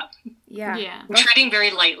makeup. Yeah. I'm treading very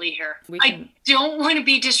lightly here. I don't want to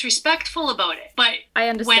be disrespectful about it, but I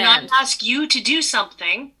understand. When I ask you to do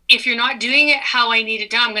something, if you're not doing it how I need it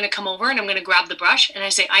done, I'm going to come over and I'm going to grab the brush and I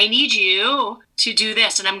say, I need you to do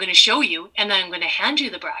this, and I'm going to show you, and then I'm going to hand you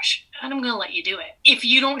the brush and I'm going to let you do it. If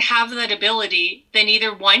you don't have that ability, then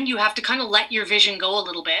either one, you have to kind of let your vision go a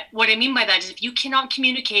little bit. What I mean by that is if you cannot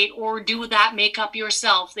communicate or do that makeup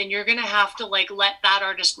yourself, then you're going to have to like let that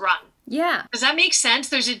artist run. Yeah. Does that make sense?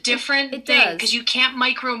 There's a different it thing, does. because you can't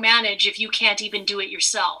micromanage if you can't even do it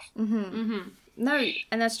yourself. No,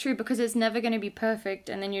 and that's true, because it's never going to be perfect,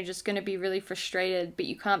 and then you're just going to be really frustrated, but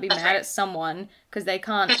you can't be That's mad right. at someone because they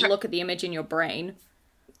can't That's right. look at the image in your brain.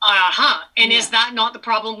 And is that not the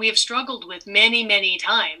problem we have struggled with many, many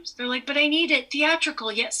times? They're like, but I need it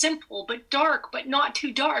theatrical, yet simple, but dark, but not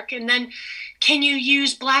too dark. And then, can you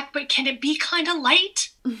use black, but can it be kind of light?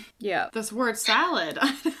 Yeah. This word salad.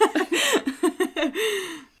 I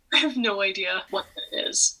have no idea what that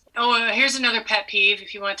is. Oh, here's another pet peeve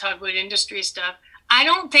if you want to talk about industry stuff. I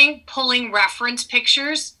don't think pulling reference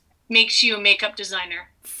pictures makes you a makeup designer.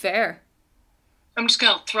 Fair. I'm just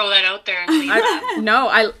going to throw that out there and leave that. No,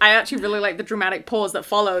 I actually really like the dramatic pause that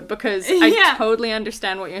followed, because I totally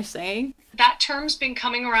understand what you're saying. That term's been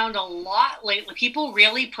coming around a lot lately. People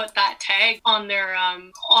really put that tag on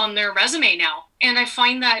their resume now. And I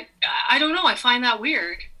find that, I don't know, I find that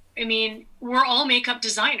weird. I mean, we're all makeup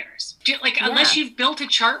designers. Unless you've built a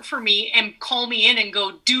chart for me and call me in and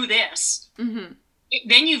go, do this,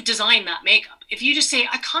 then you've designed that makeup. If you just say,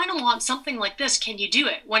 I kind of want something like this, can you do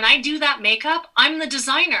it? When I do that makeup, I'm the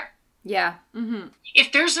designer. Yeah.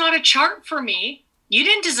 If there's not a chart for me, you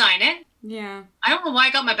didn't design it. Yeah. I don't know why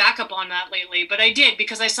I got my back up on that lately, but I did,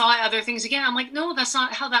 because I saw other things again. I'm like, no, that's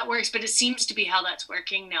not how that works, but it seems to be how that's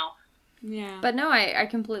working now. Yeah. But no, I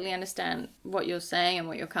completely understand what you're saying and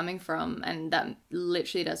what you're coming from, and that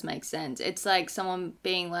literally does make sense. It's like someone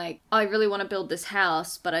being like, I really want to build this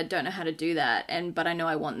house, but I don't know how to do that, but I know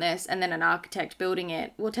I want this, and then an architect building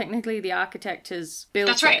it. Well, technically the architect has built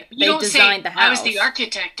That's right. it. You They don't designed say, the house. I was the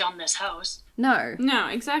architect on this house. No. No,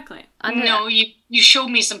 exactly. No, you showed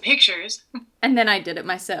me some pictures. And then I did it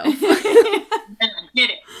myself. And I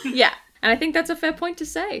did it. Yeah. And I think that's a fair point to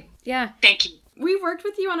say. Yeah. Thank you. We've worked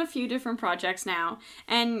with you on a few different projects now,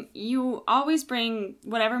 and you always bring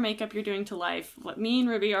whatever makeup you're doing to life. Me and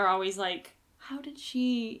Ruby are always like, how did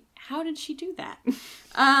she do that?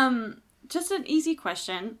 Just an easy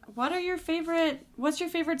question. What's your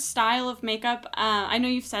favorite style of makeup? I know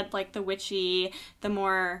you've said like the witchy, the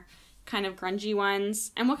more kind of grungy ones.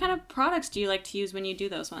 And what kind of products do you like to use when you do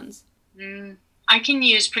those ones? I can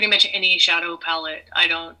use pretty much any shadow palette.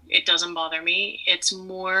 It doesn't bother me. It's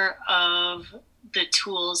more of the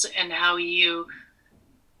tools and how you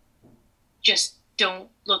just don't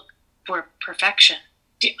look for perfection.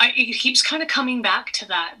 It keeps kind of coming back to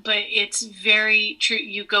that, but it's very true.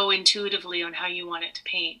 You go intuitively on how you want it to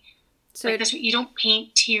paint. So like that's what you don't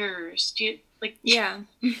paint tears. Do you, like, yeah,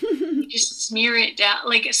 you just smear it down.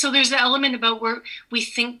 Like, so there's the element about where we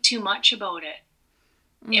think too much about it.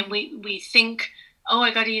 And we think, oh,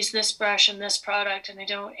 I got to use this brush and this product, and I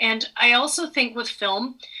don't. And I also think with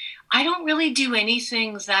film, I don't really do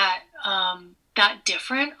anything that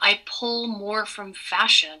different. I pull more from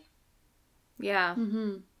fashion. Yeah.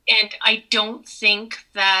 And I don't think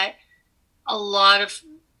that a lot of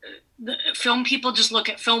the film people just look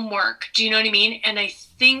at film work. Do you know what I mean? And I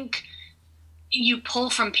think you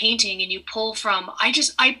pull from painting, and you pull from.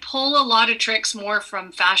 I pull a lot of tricks more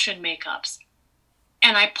from fashion makeups.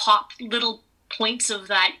 And I pop little points of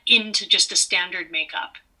that into just a standard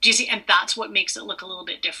makeup. Do you see? And that's what makes it look a little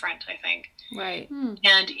bit different, I think. Right.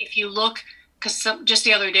 And if you look, because just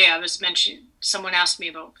the other day someone asked me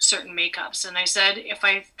about certain makeups. And I said, if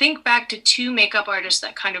I think back to two makeup artists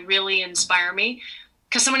that kind of really inspire me,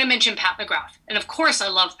 because someone had mentioned Pat McGrath. And of course I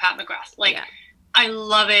love Pat McGrath. I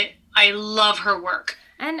love it. I love her work.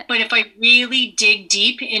 But if I really dig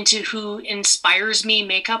deep into who inspires me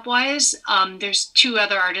makeup-wise, there's two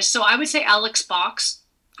other artists. So I would say Alex Box,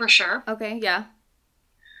 for sure. Okay, yeah.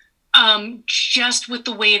 Just with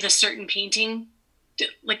the way the certain painting,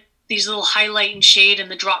 like these little highlight and shade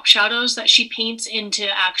and the drop shadows that she paints into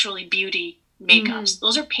actually beauty makeups.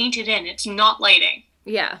 Those are painted in. It's not lighting.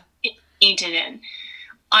 Yeah. It's painted in.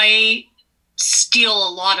 I steal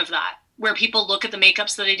a lot of that, where people look at the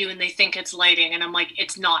makeups that I do and they think it's lighting, and I'm like,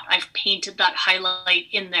 it's not. I've painted that highlight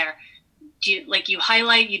in there. You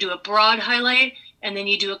highlight, you do a broad highlight, and then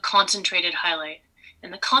you do a concentrated highlight.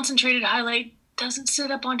 And the concentrated highlight doesn't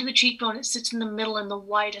sit up onto the cheekbone. It sits in the middle and the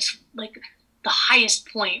widest, like the highest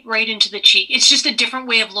point right into the cheek. It's just a different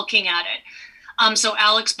way of looking at it. So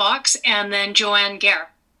Alex Box, and then Joanne Gare.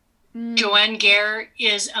 Joanne Gare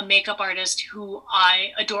is a makeup artist who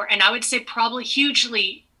I adore, and I would say probably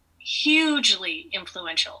hugely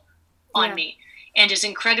influential on me, and is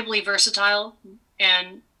incredibly versatile,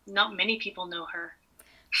 and not many people know her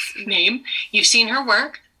name. You've seen her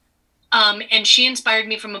work, and she inspired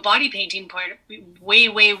me from a body painting point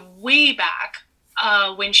way back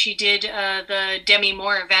when she did the Demi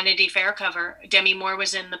Moore Vanity Fair cover. Demi Moore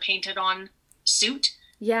was in the painted on suit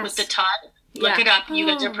Yes. with the tut. Look it up. You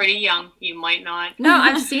guys are pretty young. You might not. No,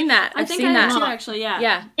 I've seen that. I think I have too, actually,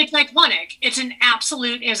 Yeah. It's iconic. It's an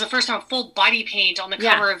absolute, it was the first time full body paint on the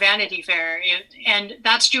cover of Vanity Fair. And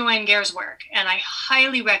that's Joanne Gare's work. And I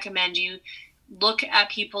highly recommend you look at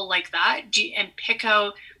people like that and pick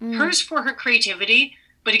out hers for her creativity.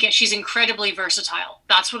 But again, she's incredibly versatile.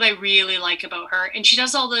 That's what I really like about her. And she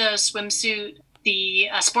does all the swimsuit, the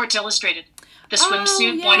Sports Illustrated, the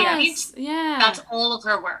swimsuit body paints. Yeah. That's all of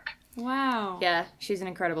her work. Wow. Yeah, she's an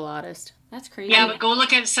incredible artist. That's crazy. Yeah, but go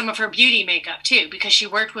look at some of her beauty makeup too, because she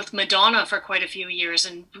worked with Madonna for quite a few years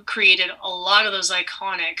and created a lot of those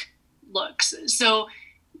iconic looks. So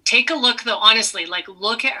take a look though, honestly, like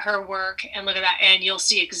look at her work and look at that and you'll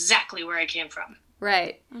see exactly where I came from.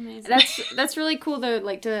 Right. Amazing. That's really cool though,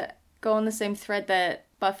 like to go on the same thread that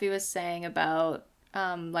Buffy was saying about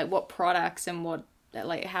like what products and what,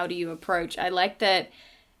 like, how do you approach. I like that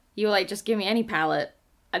you were like, just give me any palette.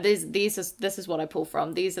 This is what I pull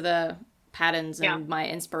from. These are the patterns and my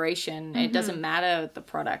inspiration. It doesn't matter the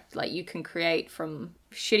product. Like you can create from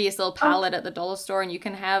shittiest little palette at the dollar store, and you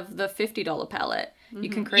can have the $50 palette. You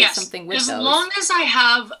can create something with those. As long as I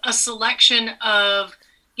have a selection of,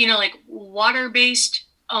 like water-based,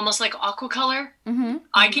 almost like aqua color.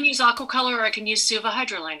 I can use aqua color, or I can use Suva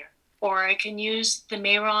Hydroliner, or I can use the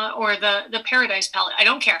Mayron or the Paradise palette. I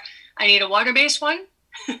don't care. I need a water-based one.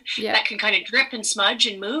 That can kind of drip and smudge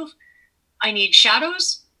and move. I need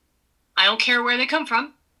shadows. I don't care where they come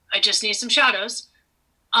from. I just need some shadows.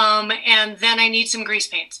 And then I need some grease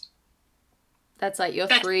paints. That's like your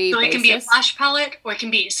three so bases. It can be a flash palette, or it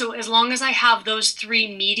can be, so as long as I have those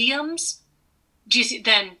three mediums, do you see,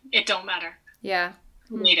 then it don't matter. Yeah.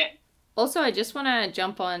 Need it. Also, I just want to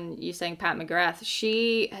jump on you saying Pat McGrath.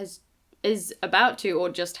 She is about to, or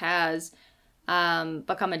just has,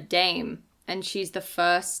 become a dame. And she's the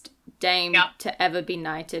first dame to ever be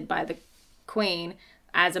knighted by the Queen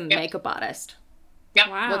as a makeup artist. Yep.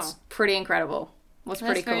 Wow. What's pretty incredible. That's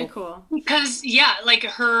pretty very cool. Because, like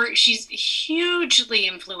she's hugely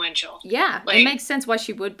influential. Yeah, like, it makes sense why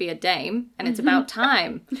she would be a dame. And it's about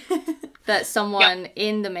time that someone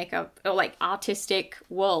in the makeup or like artistic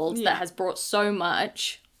world that has brought so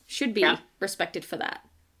much should be respected for that.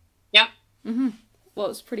 Yep. Well,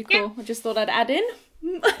 it's pretty cool. I just thought I'd add in.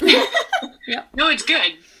 Yeah. No, it's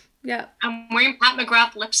good. Yeah. I'm wearing Pat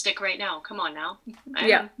McGrath lipstick right now. Come on now.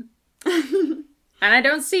 Yeah. And I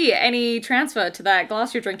don't see any transfer to that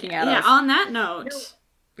glass you're drinking out of. Yeah, on that note.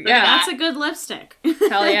 Yeah. That's a good lipstick.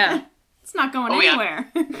 Hell yeah. It's not going anywhere.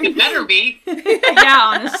 Yeah. It better be.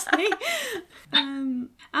 Yeah, honestly.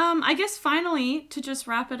 I guess finally, to just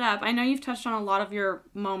wrap it up, I know you've touched on a lot of your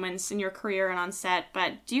moments in your career and on set,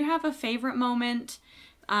 but do you have a favorite moment?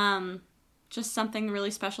 Just something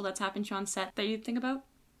really special that's happened to you on set that you think about?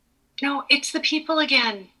 No, it's the people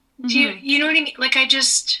again. Do you know what I mean? Like, I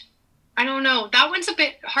don't know. That one's a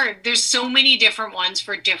bit hard. There's so many different ones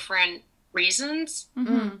for different reasons.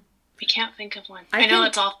 I can't think of one. I know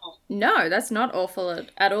it's awful. No, that's not awful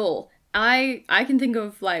at all. I can think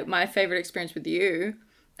of like my favorite experience with you.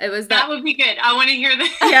 It was that would be good. I want to hear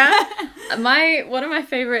that. Yeah. One of my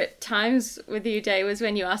favorite times with you, Day, was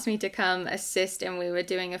when you asked me to come assist and we were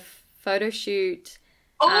doing a photo shoot.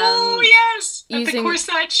 Oh, yes! At the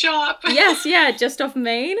corset shop. Yes, yeah, just off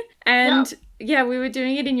Main. And yeah, we were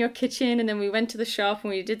doing it in your kitchen, and then we went to the shop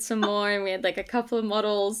and we did some more, and we had like a couple of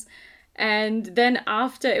models. And then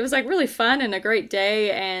after, it was like really fun and a great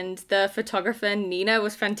day, and the photographer, Nina,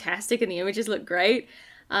 was fantastic and the images looked great.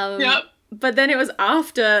 But then it was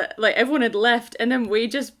after, like, everyone had left, and then we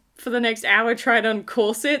just, for the next hour, tried on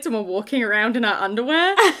corsets and were walking around in our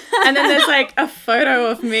underwear. And then there's, like, a photo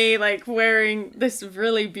of me, like, wearing this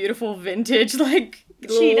really beautiful vintage, like,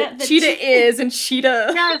 cheetah ears and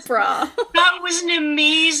cheetah bra. That was an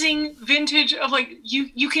amazing vintage of, like,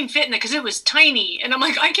 you can fit in it, because it was tiny. And I'm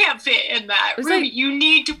like, I can't fit in that. Ruby, like, you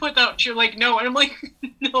need to put that. You're like, no. And I'm like,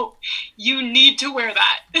 no, you need to wear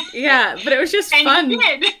that. Yeah, but it was just fun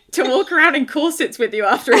to walk around in corsets with you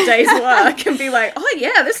after a day's work and be like, oh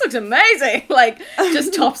yeah, this looks amazing. Like,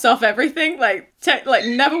 just tops off everything. Like,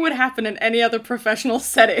 never would happen in any other professional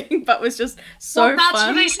setting, but was just so fun. That's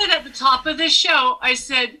what I said at the top of this show. I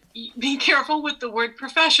said, be careful with the word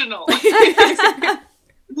professional.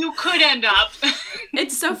 You could end up.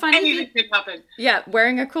 It's so funny. Anything could happen. Yeah,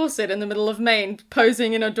 wearing a corset in the middle of Maine,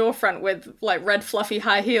 posing in a door front with like red fluffy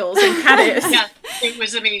high heels and cat ears. Yeah, it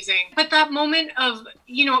was amazing. But that moment of,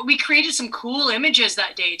 we created some cool images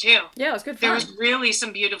that day too. Yeah, it was good fun. There was really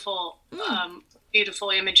some beautiful, beautiful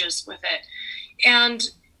images with it. And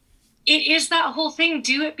it is that whole thing,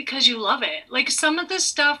 do it because you love it. Like, some of the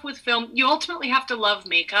stuff with film, you ultimately have to love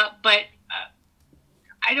makeup, but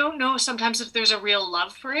I don't know sometimes if there's a real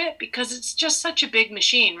love for it, because it's just such a big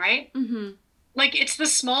machine, right? Mm-hmm. Like, it's the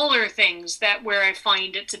smaller things that where I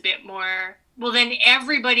find it's a bit more, well, then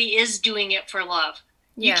everybody is doing it for love.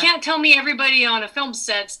 You can't tell me everybody on a film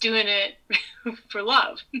set's doing it for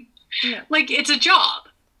love. Yeah. Like, it's a job.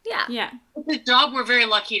 Yeah. Yeah. It's a job we're very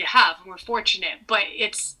lucky to have, and we're fortunate, but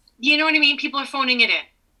it's, you know what I mean? People are phoning it in.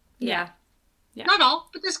 Yeah. Not all,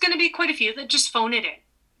 but there's going to be quite a few that just phone it in.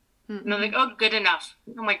 Mm-hmm. And they're like, oh, good enough.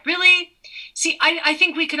 I'm like, really? See, I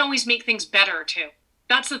think we can always make things better, too.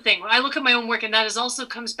 That's the thing. When I look at my own work, and that is also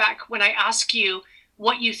comes back when I ask you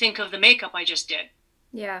what you think of the makeup I just did.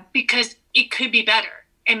 Yeah. Because it could be better,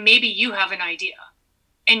 and maybe you have an idea.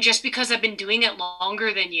 And just because I've been doing it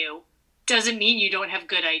longer than you doesn't mean you don't have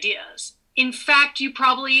good ideas. In fact, you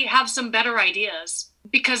probably have some better ideas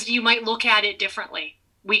because you might look at it differently.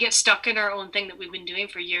 We get stuck in our own thing that we've been doing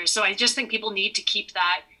for years. So I just think people need to keep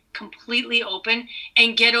that completely open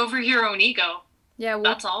and get over your own ego. Yeah,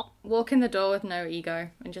 that's all. Walk in the door with no ego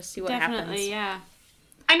and just see what happens. Definitely, yeah.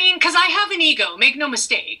 I mean, because I have an ego, make no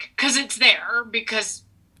mistake, because it's there, because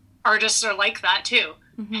artists are like that too.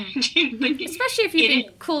 Mm-hmm. Especially if you've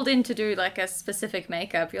been called in to do like a specific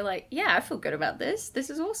makeup, you're like, yeah, I feel good about this.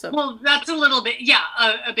 This is awesome. Well, that's a little bit,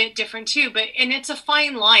 a bit different too. But and it's a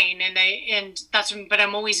fine line, but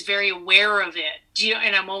I'm always very aware of it.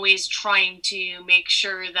 And I'm always trying to make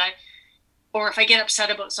sure that, or if I get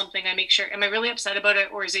upset about something, I make sure, am I really upset about it,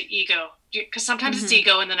 or is it ego? Because sometimes it's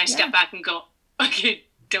ego, and then I step back and go, okay,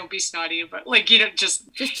 don't be snotty, but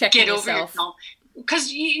just checking get over yourself. Because,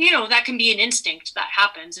 that can be an instinct that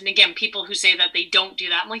happens. And again, people who say that they don't do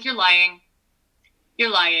that, I'm like, you're lying.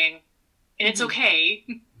 You're lying. And it's okay.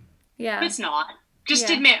 Yeah. It's not. Just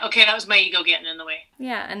admit, okay, that was my ego getting in the way.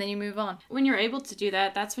 Yeah, and then you move on. When you're able to do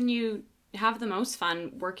that, that's when you have the most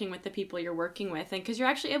fun working with the people you're working with. And because you're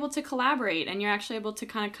actually able to collaborate, and you're actually able to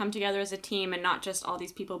kind of come together as a team, and not just all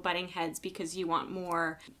these people butting heads because you want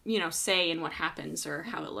more, say in what happens or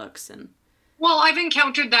how it looks. And well, I've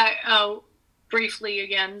encountered that briefly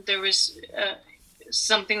again. There was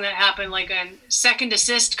something that happened, like a second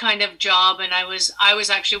assist kind of job, and I was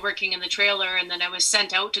actually working in the trailer, and then I was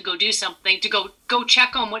sent out to go do something, to go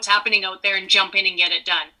check on what's happening out there and jump in and get it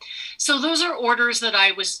done. So those are orders that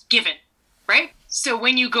I was given, right? So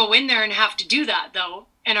when you go in there and have to do that, though,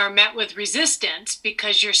 and are met with resistance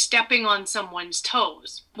because you're stepping on someone's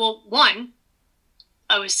toes, well, one,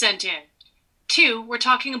 I was sent in. Two, we're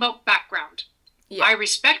talking about background. Yeah. I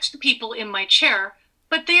respect the people in my chair,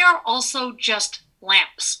 but they are also just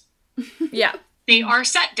lamps. Yeah. They are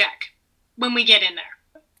set deck when we get in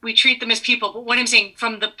there. We treat them as people. But what I'm saying,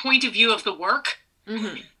 from the point of view of the work,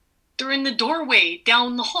 they're in the doorway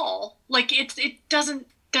down the hall. Like, it doesn't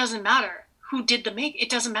matter who did the make. It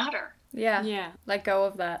doesn't matter. Yeah. Yeah. Let go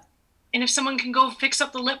of that. And if someone can go fix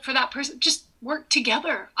up the lip for that person, just work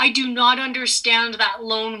together. I do not understand that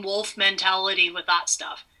lone wolf mentality with that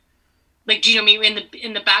stuff. Like, do you know what I mean?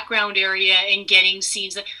 In the background area and getting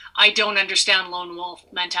scenes, I don't understand lone wolf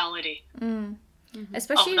mentality.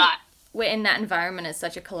 Especially we're in that environment. It's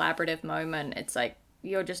such a collaborative moment. It's like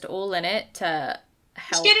you're just all in it to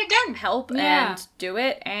help, just get it done, and do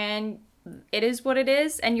it, and it is what it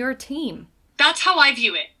is, and you're a team. That's how I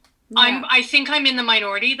view it. Yeah. I think I'm in the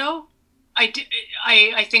minority, though.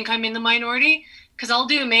 I think I'm in the minority because I'll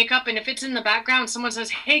do makeup, and if it's in the background, someone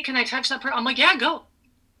says, "Hey, can I touch that person?" I'm like, "Yeah, go."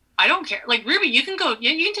 I don't care. Like, Ruby, you can go.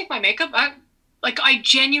 Yeah, you can take my makeup. I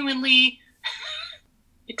genuinely,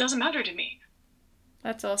 it doesn't matter to me.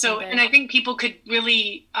 That's awesome. So, and I think people could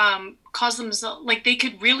really cause themselves, like, they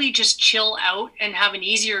could really just chill out and have an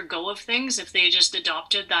easier go of things if they just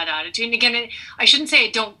adopted that attitude. And again, I shouldn't say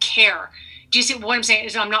I don't care. Do you see what I'm saying?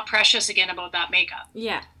 Is I'm not precious again about that makeup.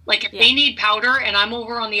 Yeah. Like, if they need powder and I'm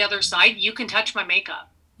over on the other side, you can touch my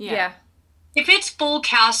makeup. Yeah. If it's full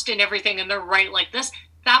cast and everything and they're right like this,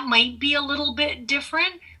 that might be a little bit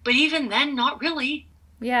different, but even then, not really.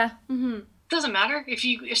 Yeah. Doesn't matter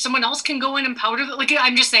if someone else can go in and powder. Like,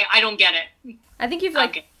 I'm just saying, I don't get it. I think you've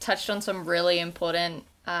touched on some really important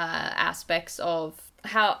aspects of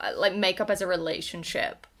how makeup as a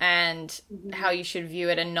relationship and how you should view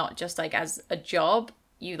it, and not just as a job.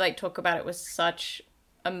 You talk about it with such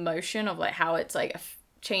emotion of how it's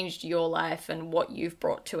changed your life and what you've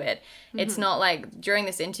brought to it. It's not during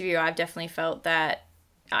this interview, I've definitely felt that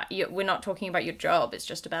we're not talking about your job. It's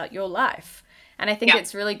just about your life. And I think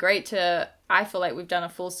it's really great I feel like we've done a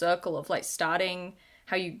full circle of starting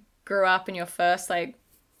how you grew up and your first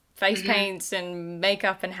face paints and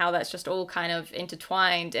makeup, and how that's just all kind of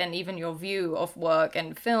intertwined, and even your view of work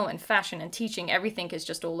and film and fashion and teaching, everything is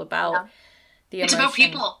just all about the emotion. It's about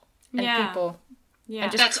people. And people. Yeah.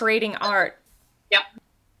 And just creating art. Yep.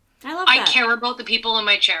 I love I that. care about the people in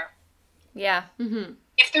my chair. Yeah. Mm-hmm.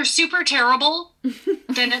 If they're super terrible,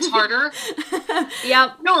 then it's harder.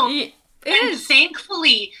 Yep. No. It And is.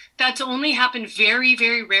 thankfully, that's only happened very,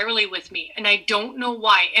 very rarely with me. And I don't know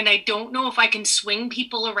why. And I don't know if I can swing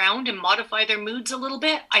people around and modify their moods a little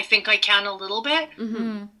bit. I think I can a little bit.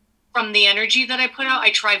 Mm-hmm. From the energy that I put out.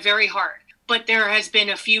 I try very hard. But there has been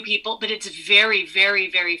a few people, but it's very,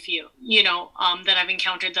 very, very few, that I've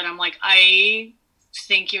encountered that I'm like, I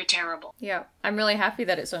think you're terrible. Yeah. I'm really happy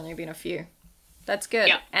that it's only been a few. That's good.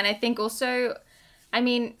 Yeah. And I think also, I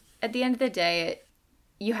mean, at the end of the day,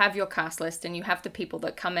 you have your cast list and you have the people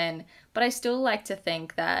that come in, but I still like to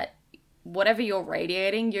think that whatever you're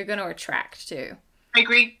radiating, you're going to attract to. I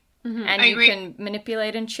agree. And I you agree. can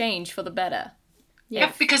manipulate and change for the better.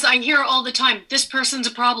 Yeah, because I hear all the time, this person's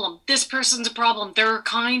a problem. This person's a problem. They're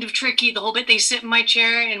kind of tricky. The whole bit they sit in my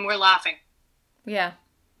chair and we're laughing. Yeah.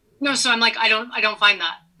 No, so I'm like, I don't find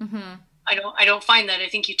that. Mm-hmm. I don't find that. I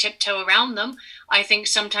think you tiptoe around them. I think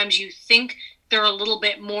sometimes you think they're a little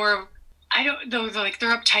bit more, they're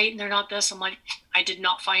uptight and they're not this. I'm like, I did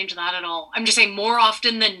not find that at all. I'm just saying more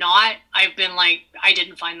often than not, I've been like, I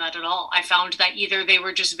didn't find that at all. I found that either they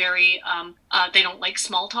were just very, they don't like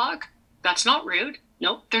small talk. That's not rude.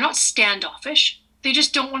 Nope. They're not standoffish. They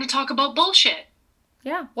just don't want to talk about bullshit.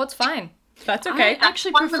 Yeah. What's fine? That's okay. I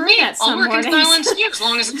actually Fun prefer for me. that I'll some work mornings. in silence too, as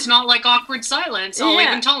long as it's not like awkward silence. I'll Yeah.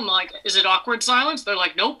 even tell them like, is it awkward silence? They're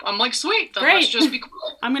like, nope. I'm like, sweet. Then Great. let's just be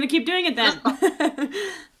cool. I'm going to keep doing it then.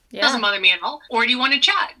 Yeah. Doesn't bother me at all. Or do you want to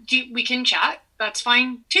chat? We can chat. That's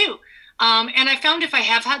fine too. And I found if I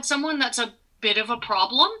have had someone that's a bit of a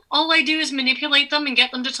problem, all I do is manipulate them and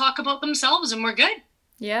get them to talk about themselves and we're good.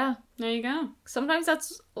 Yeah. There you go. Sometimes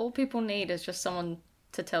that's all people need is just someone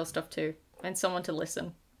to tell stuff to and someone to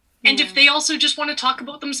listen. And if they also just want to talk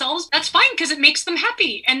about themselves, that's fine because it makes them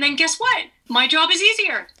happy. And then guess what? My job is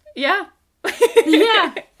easier. Yeah.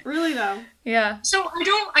 Yeah. Really though. Yeah. So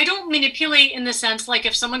I don't manipulate in the sense like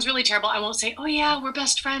if someone's really terrible, I won't say, oh yeah, we're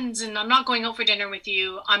best friends and I'm not going out for dinner with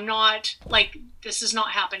you. I'm not like, this is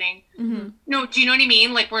not happening. Mm-hmm. No, do you know what I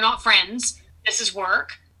mean? Like we're not friends. This is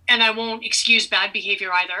work. And I won't excuse bad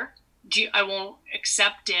behavior either. I won't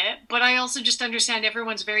accept it. But I also just understand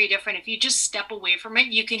everyone's very different. If you just step away from it,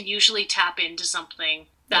 you can usually tap into something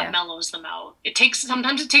that mellows them out.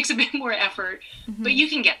 Sometimes it takes a bit more effort, but you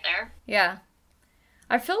can get there. Yeah.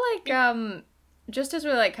 I feel like, just as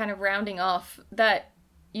we're like kind of rounding off, that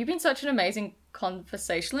you've been such an amazing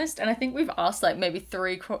conversationalist, and I think we've asked like maybe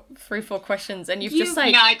 3-4 questions, and you've just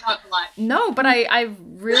like... Yeah, I talk a lot. No, but I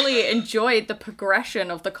really enjoyed the progression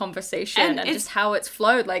of the conversation and just how it's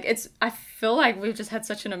flowed. Like, I feel like we've just had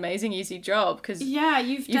such an amazing, easy job, because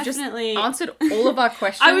you've definitely just answered all of our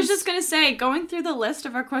questions. I was just going to say, going through the list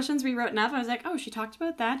of our questions we wrote up, I was like, oh, she talked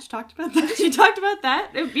about that, she talked about that, she talked about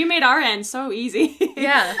that. You made our end so easy.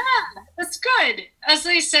 Yeah. That's good. As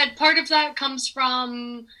I said, part of that comes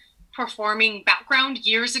from performing background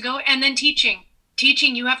years ago and then teaching.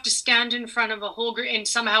 You have to stand in front of a whole group and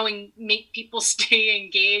somehow make people stay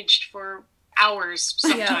engaged for hours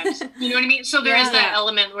sometimes. You know what I mean? So there is that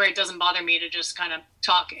element where it doesn't bother me to just kind of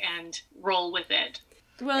talk and roll with it.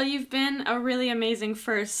 Well, you've been a really amazing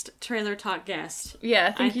first Trailer Talk guest.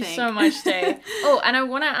 Yeah, thank you so much, Dave. Oh, and I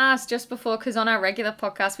want to ask just before, because on our regular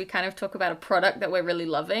podcast, we kind of talk about a product that we're really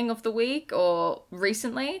loving of the week or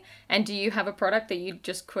recently. And do you have a product that you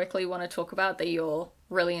just quickly want to talk about that you're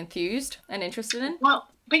really enthused and interested in? Well,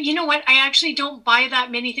 but you know what? I actually don't buy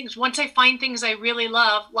that many things. Once I find things I really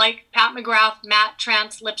love, like Pat McGrath matte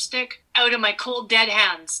trance lipstick, out of my cold, dead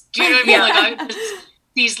hands. Do you know what I mean? Like,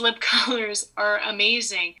 these lip colors are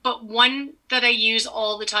amazing. But one that I use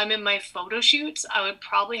all the time in my photo shoots, I would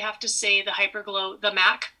probably have to say the Hyperglow, the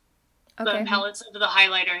MAC, the palettes of the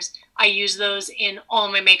highlighters. I use those in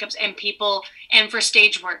all my makeups and for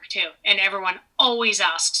stage work too. And everyone always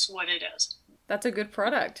asks what it is. That's a good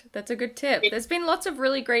product. That's a good tip. There's been lots of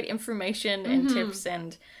really great information and tips,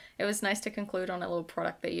 and it was nice to conclude on a little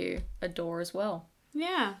product that you adore as well.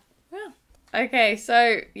 Yeah. Okay,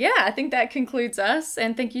 so yeah, I think that concludes us,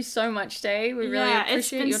 and thank you so much, Day. We really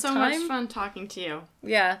appreciate your time. It's been so much fun talking to you.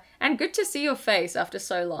 Yeah, and good to see your face after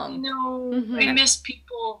so long. No, I miss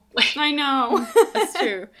people. I know. That's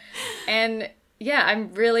true. And yeah,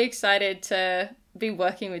 I'm really excited to be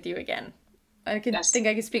working with you again. I think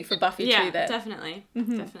I can speak for Buffy too there. Definitely.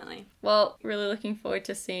 Definitely. Well, really looking forward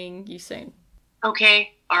to seeing you soon.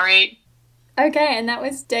 Okay, all right. Okay, and that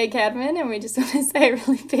was Day Cadman, and we just want to say a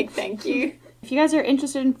really big thank you. If you guys are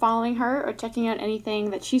interested in following her or checking out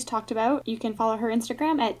anything that she's talked about, you can follow her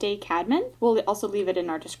Instagram at DayCadman. We'll also leave it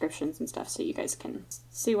in our descriptions and stuff so you guys can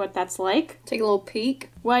see what that's like. Take a little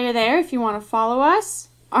peek. While you're there, if you want to follow us,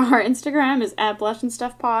 Our Instagram is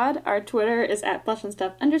 @blushandstuffpod. Our Twitter is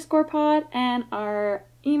 @blushandstuff_pod. And our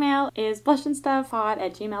email is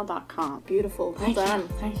blushandstuffpod@gmail.com. Beautiful. Well done.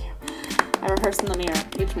 Thank you. I rehearse in the mirror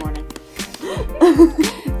each morning.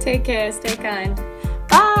 Take care. Stay kind.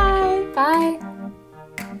 Bye. Bye.